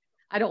work.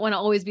 I don't want to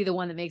always be the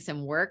one that makes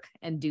him work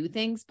and do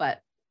things, but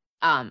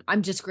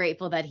I'm just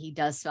grateful that he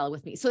does spell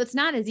with me. So it's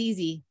not as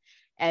easy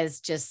as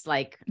just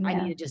like, I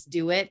need to just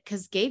do it,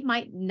 because Gabe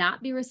might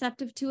not be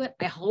receptive to it.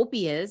 I hope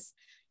he is,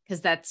 because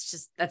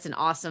that's an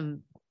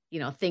awesome,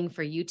 thing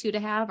for you two to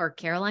have, or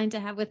Caroline to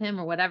have with him,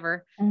 or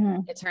whatever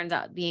it turns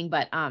out being.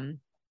 But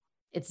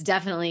it's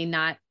definitely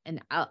not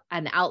an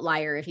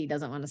outlier if he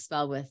doesn't want to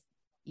spell with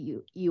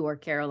you or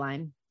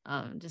Caroline,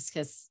 just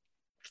because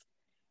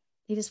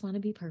they just want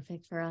to be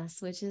perfect for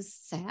us, which is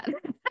sad.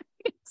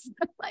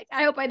 Like,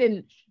 I hope I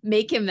didn't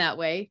make him that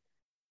way.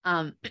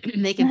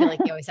 Make him feel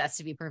like he always has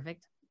to be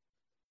perfect.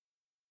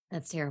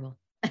 That's terrible.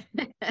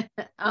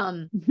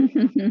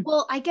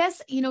 Well, I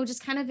guess,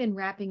 just kind of in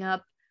wrapping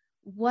up,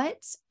 what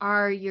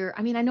are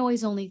I know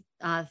he's only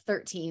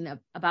 13,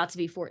 about to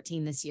be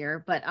 14 this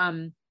year, but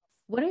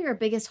what are your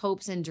biggest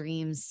hopes and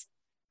dreams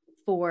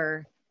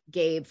for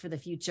Gabe for the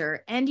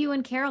future, and you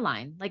and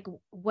Caroline? Like,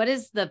 what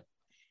is the,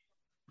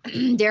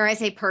 dare I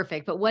say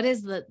perfect, but what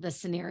is the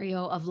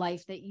scenario of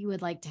life that you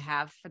would like to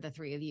have for the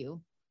three of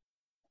you?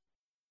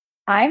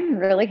 I'm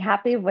really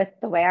happy with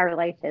the way our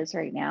life is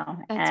right now.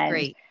 That's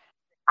great.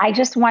 I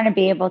just want to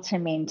be able to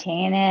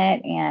maintain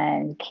it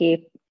and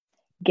keep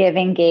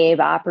giving Gabe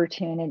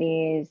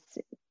opportunities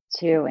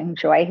to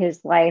enjoy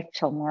his life,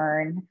 to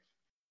learn.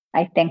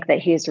 I think that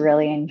he's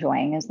really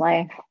enjoying his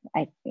life.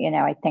 I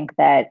think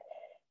that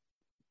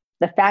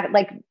the fact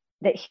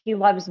that he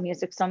loves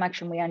music so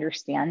much, and we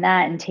understand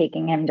that, and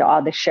taking him to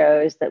all the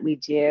shows that we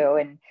do.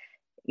 And,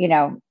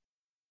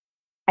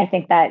 I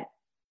think that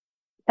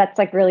that's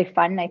like really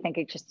fun. I think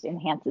it just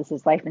enhances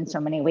his life in so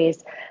many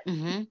ways.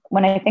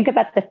 When I think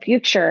about the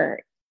future,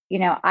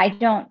 I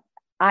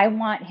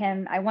want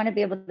to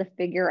be able to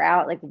figure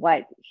out like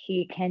what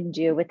he can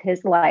do with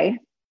his life,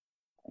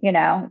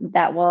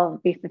 that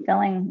will be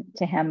fulfilling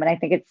to him. But I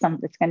think it's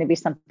going to be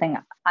something,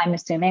 I'm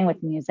assuming,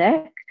 with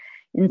music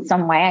in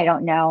some way. I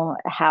don't know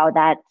how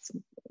that's,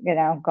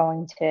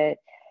 going to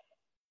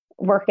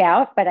work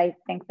out, but I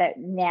think that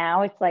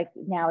now is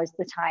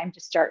the time to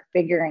start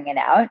figuring it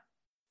out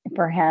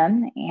for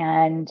him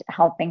and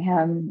helping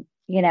him,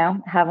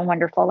 have a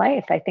wonderful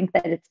life. I think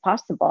that it's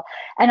possible.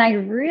 And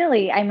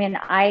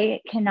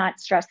I cannot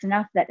stress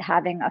enough that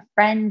having a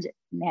friend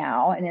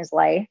now in his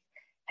life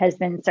has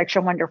been such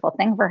a wonderful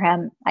thing for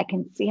him. I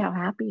can see how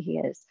happy he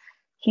is.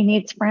 He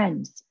needs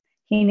friends.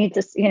 He needs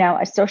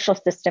a social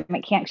system.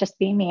 It can't just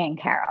be me and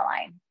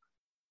Caroline,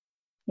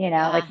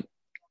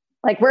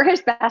 like we're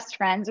his best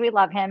friends. We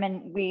love him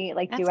and we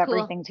do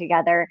everything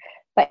together,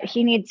 but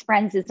he needs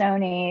friends his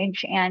own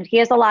age. And he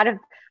has a lot of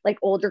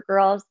older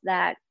girls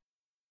that,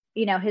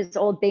 his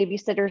old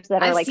babysitters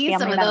that are I've seen family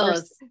some of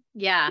members. those.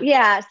 Yeah.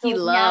 Yeah. So he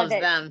loves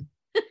them.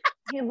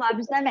 he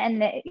loves them.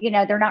 And,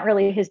 they're not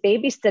really his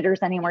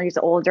babysitters anymore. He's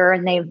older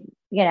and they've,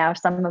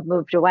 some have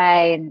moved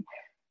away,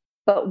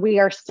 but we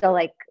are still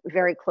like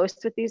very close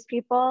with these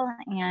people,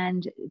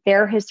 and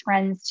they're his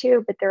friends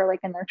too, but they're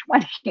like in their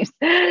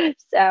 20s.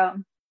 So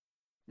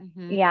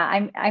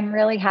yeah, I'm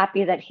really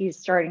happy that he's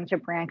starting to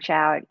branch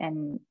out.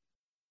 And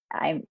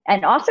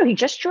also he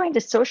just joined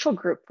a social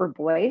group for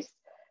boys.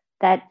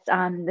 That's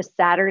the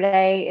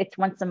Saturday. It's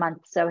once a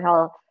month.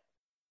 So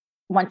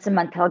once a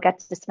month he'll get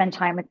to spend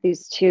time with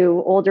these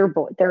two older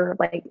boys. They're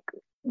like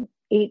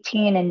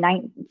 17 and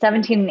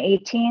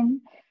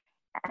 18.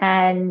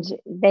 And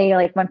they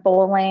like went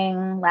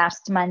bowling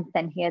last month,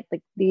 and he had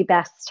like the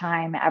best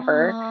time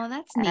ever. Oh,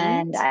 that's neat.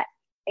 And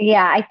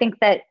I think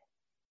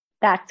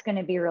that's going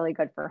to be really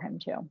good for him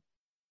too.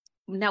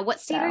 Now,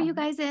 what state are you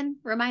guys in?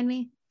 Remind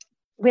me.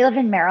 We live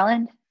in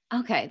Maryland.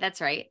 Okay,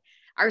 that's right.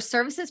 Are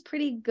services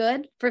pretty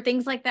good for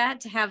things like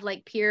that, to have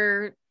like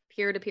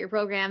peer-to-peer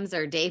programs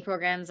or day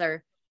programs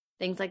or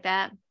things like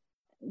that?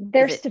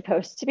 They're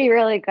supposed to be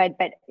really good,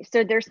 but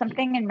so there's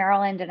something in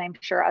Maryland, and I'm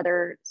sure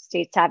other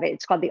states have it.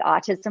 It's called the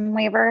autism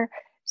waiver.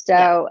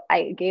 So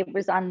Gabe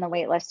was on the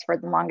wait list for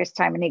the longest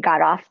time, and he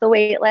got off the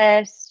wait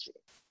list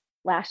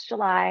last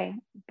July,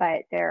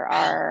 but there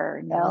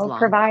are no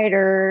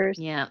providers.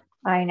 Yeah,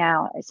 I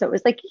know. So it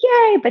was like,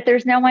 yay, but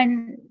there's no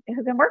one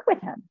who can work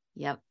with him.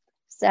 Yep.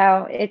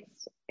 So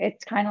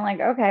it's kind of like,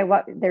 okay,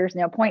 there's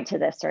no point to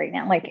this right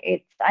now. Like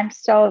I'm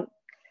still,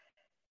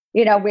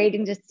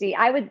 waiting to see.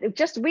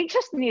 We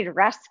just need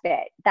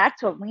respite.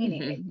 That's what we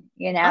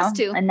need, Us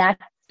too. And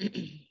that's,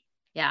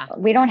 yeah,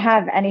 we don't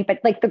have any, but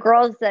like the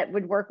girls that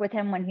would work with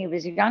him when he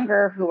was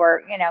younger, who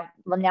are,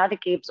 well, now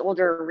that Gabe's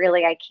older,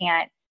 really, I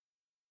can't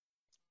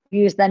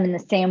use them in the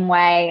same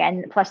way.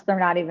 And plus they're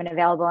not even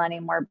available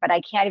anymore, but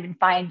I can't even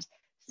find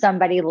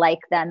somebody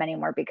like them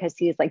anymore because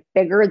he's like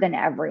bigger than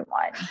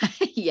everyone.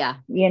 Yeah.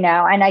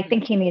 And I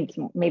think he needs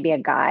maybe a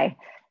guy,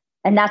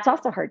 and that's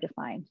also hard to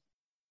find,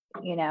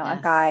 a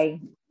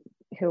guy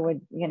who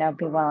would,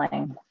 be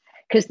willing,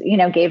 because,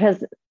 Gabe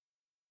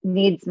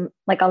needs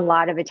like a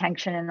lot of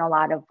attention in a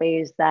lot of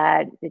ways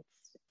that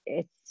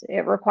it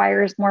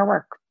requires more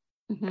work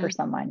for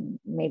someone.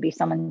 Maybe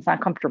someone's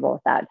not comfortable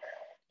with that.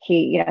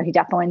 He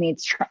definitely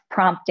needs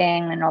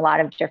prompting in a lot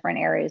of different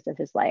areas of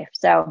his life.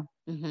 So,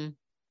 you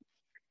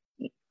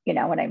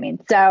know what I mean?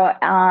 So,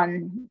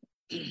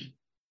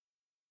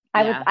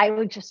 I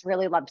would just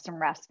really love some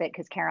respite,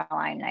 because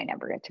Caroline and I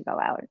never get to go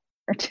out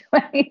or do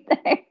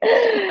anything.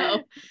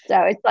 No.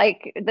 So it's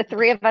like the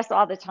three of us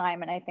all the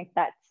time. And I think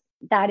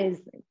that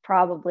is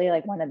probably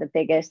like one of the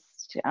biggest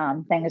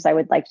things I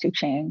would like to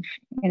change,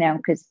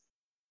 because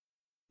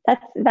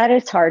that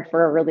is hard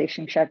for a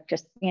relationship,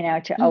 just,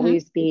 to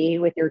always be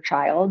with your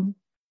child.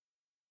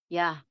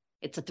 Yeah.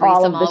 It's a threesome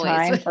all of the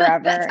always. Time,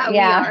 forever. That's how we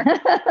are.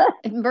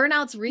 And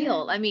burnout's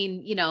real. I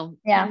mean,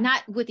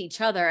 not with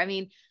each other. I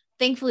mean,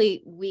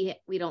 thankfully we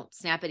don't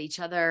snap at each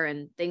other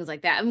and things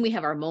like that. I mean, we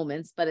have our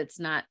moments, but it's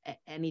not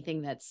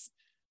anything that's,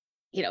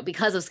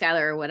 because of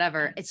Skylar or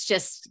whatever. It's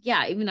just,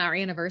 even our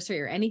anniversary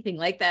or anything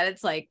like that.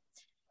 It's like,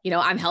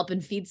 I'm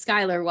helping feed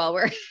Skylar while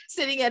we're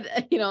sitting at,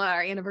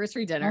 our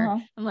anniversary dinner.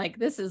 I'm like,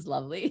 this is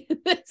lovely.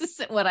 This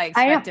is what I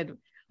expected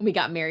when we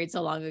got married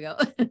so long ago.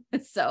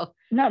 So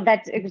no,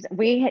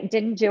 we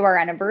didn't do our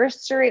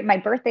anniversary. My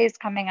birthday is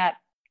coming up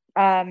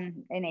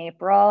in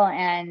April,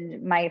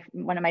 and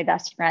one of my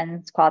best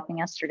friends called me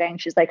yesterday,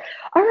 and she's like,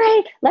 all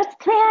right, let's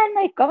plan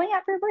like going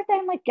out for your birthday.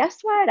 I'm like, guess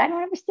what? I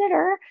don't have a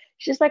sitter.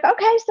 She's like,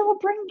 okay, so we'll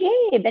bring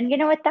Gabe. And you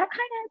know what? That kind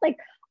of like,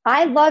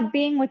 I love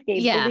being with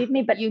Gabe, believe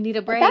me, but you need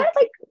a break.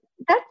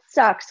 That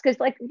sucks. Cause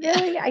like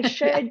really, I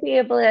should be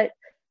able to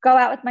go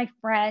out with my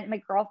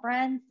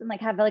girlfriends and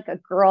like have like a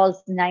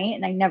girls' night.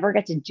 And I never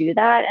get to do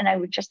that. And I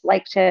would just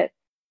like to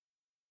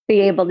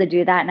be able to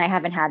do that. And I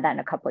haven't had that in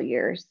a couple of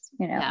years,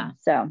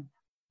 so.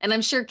 And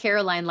I'm sure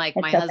Caroline, like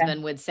my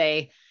husband would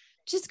say,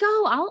 just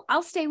go,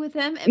 I'll stay with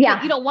him. And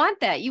but you don't want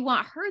that. You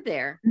want her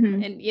there.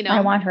 And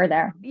I want her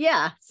there.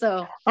 Yeah.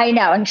 So I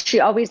know. And she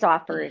always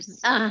offers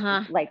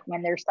like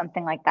when there's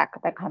something like that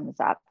comes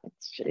up.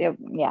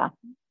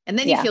 And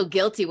then you feel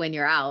guilty when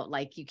you're out,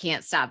 like you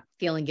can't stop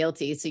feeling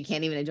guilty. So you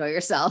can't even enjoy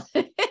yourself.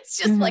 It's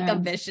just like a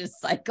vicious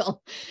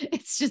cycle.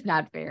 It's just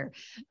not fair.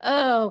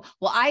 Oh,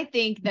 well, I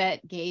think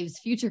that Gabe's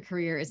future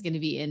career is going to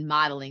be in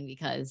modeling,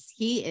 because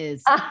he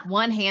is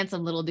one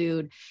handsome little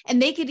dude.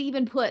 And they could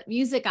even put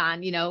music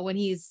on, when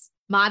he's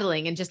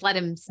modeling, and just let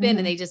him spin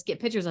and they just get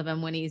pictures of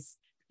him when he's,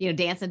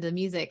 dancing to the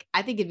music.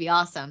 I think it'd be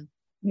awesome.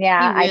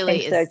 Yeah, he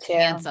really I think is so too.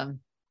 Handsome.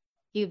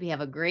 He would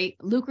have a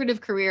great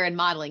lucrative career in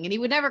modeling, and he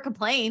would never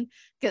complain,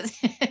 because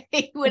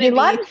he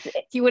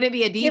wouldn't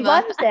be a diva. He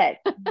loves it.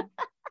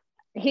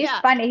 He's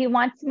funny. He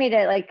wants me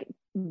to like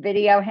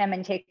video him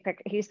and take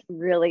pictures. He's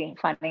really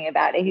funny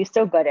about it. He's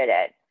so good at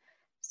it.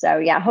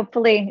 So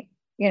hopefully,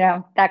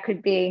 that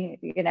could be,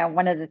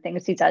 one of the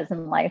things he does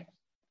in life.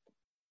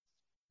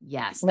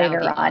 Yes.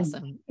 Later on.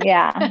 Awesome.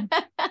 Yeah.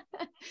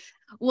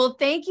 Well,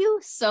 thank you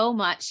so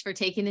much for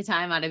taking the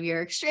time out of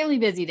your extremely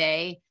busy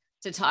day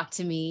to talk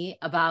to me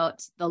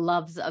about the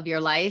loves of your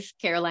life,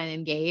 Caroline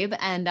and Gabe.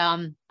 And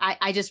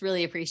I just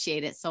really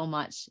appreciate it so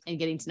much and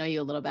getting to know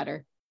you a little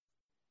better.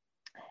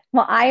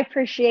 Well, I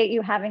appreciate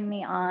you having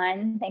me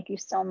on. Thank you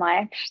so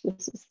much.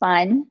 This was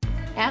fun.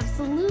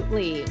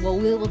 Absolutely. Well,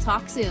 we will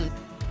talk soon.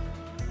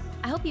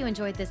 I hope you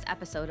enjoyed this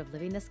episode of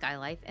Living the Sky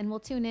Life, and will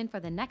tune in for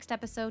the next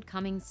episode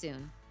coming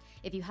soon.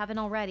 If you haven't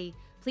already,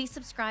 please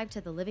subscribe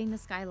to the Living the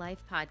Sky Life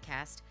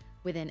podcast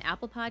within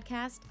Apple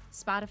Podcast,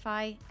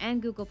 Spotify,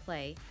 and Google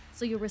Play,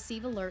 so you'll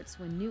receive alerts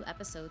when new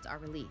episodes are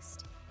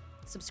released.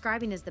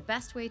 Subscribing is the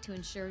best way to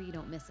ensure you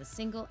don't miss a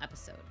single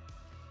episode.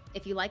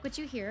 If you like what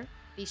you hear,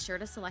 be sure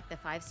to select the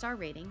 5-star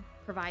rating,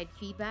 provide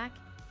feedback,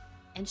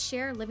 and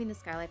share Living the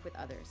Sky Life with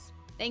others.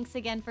 Thanks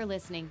again for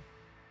listening.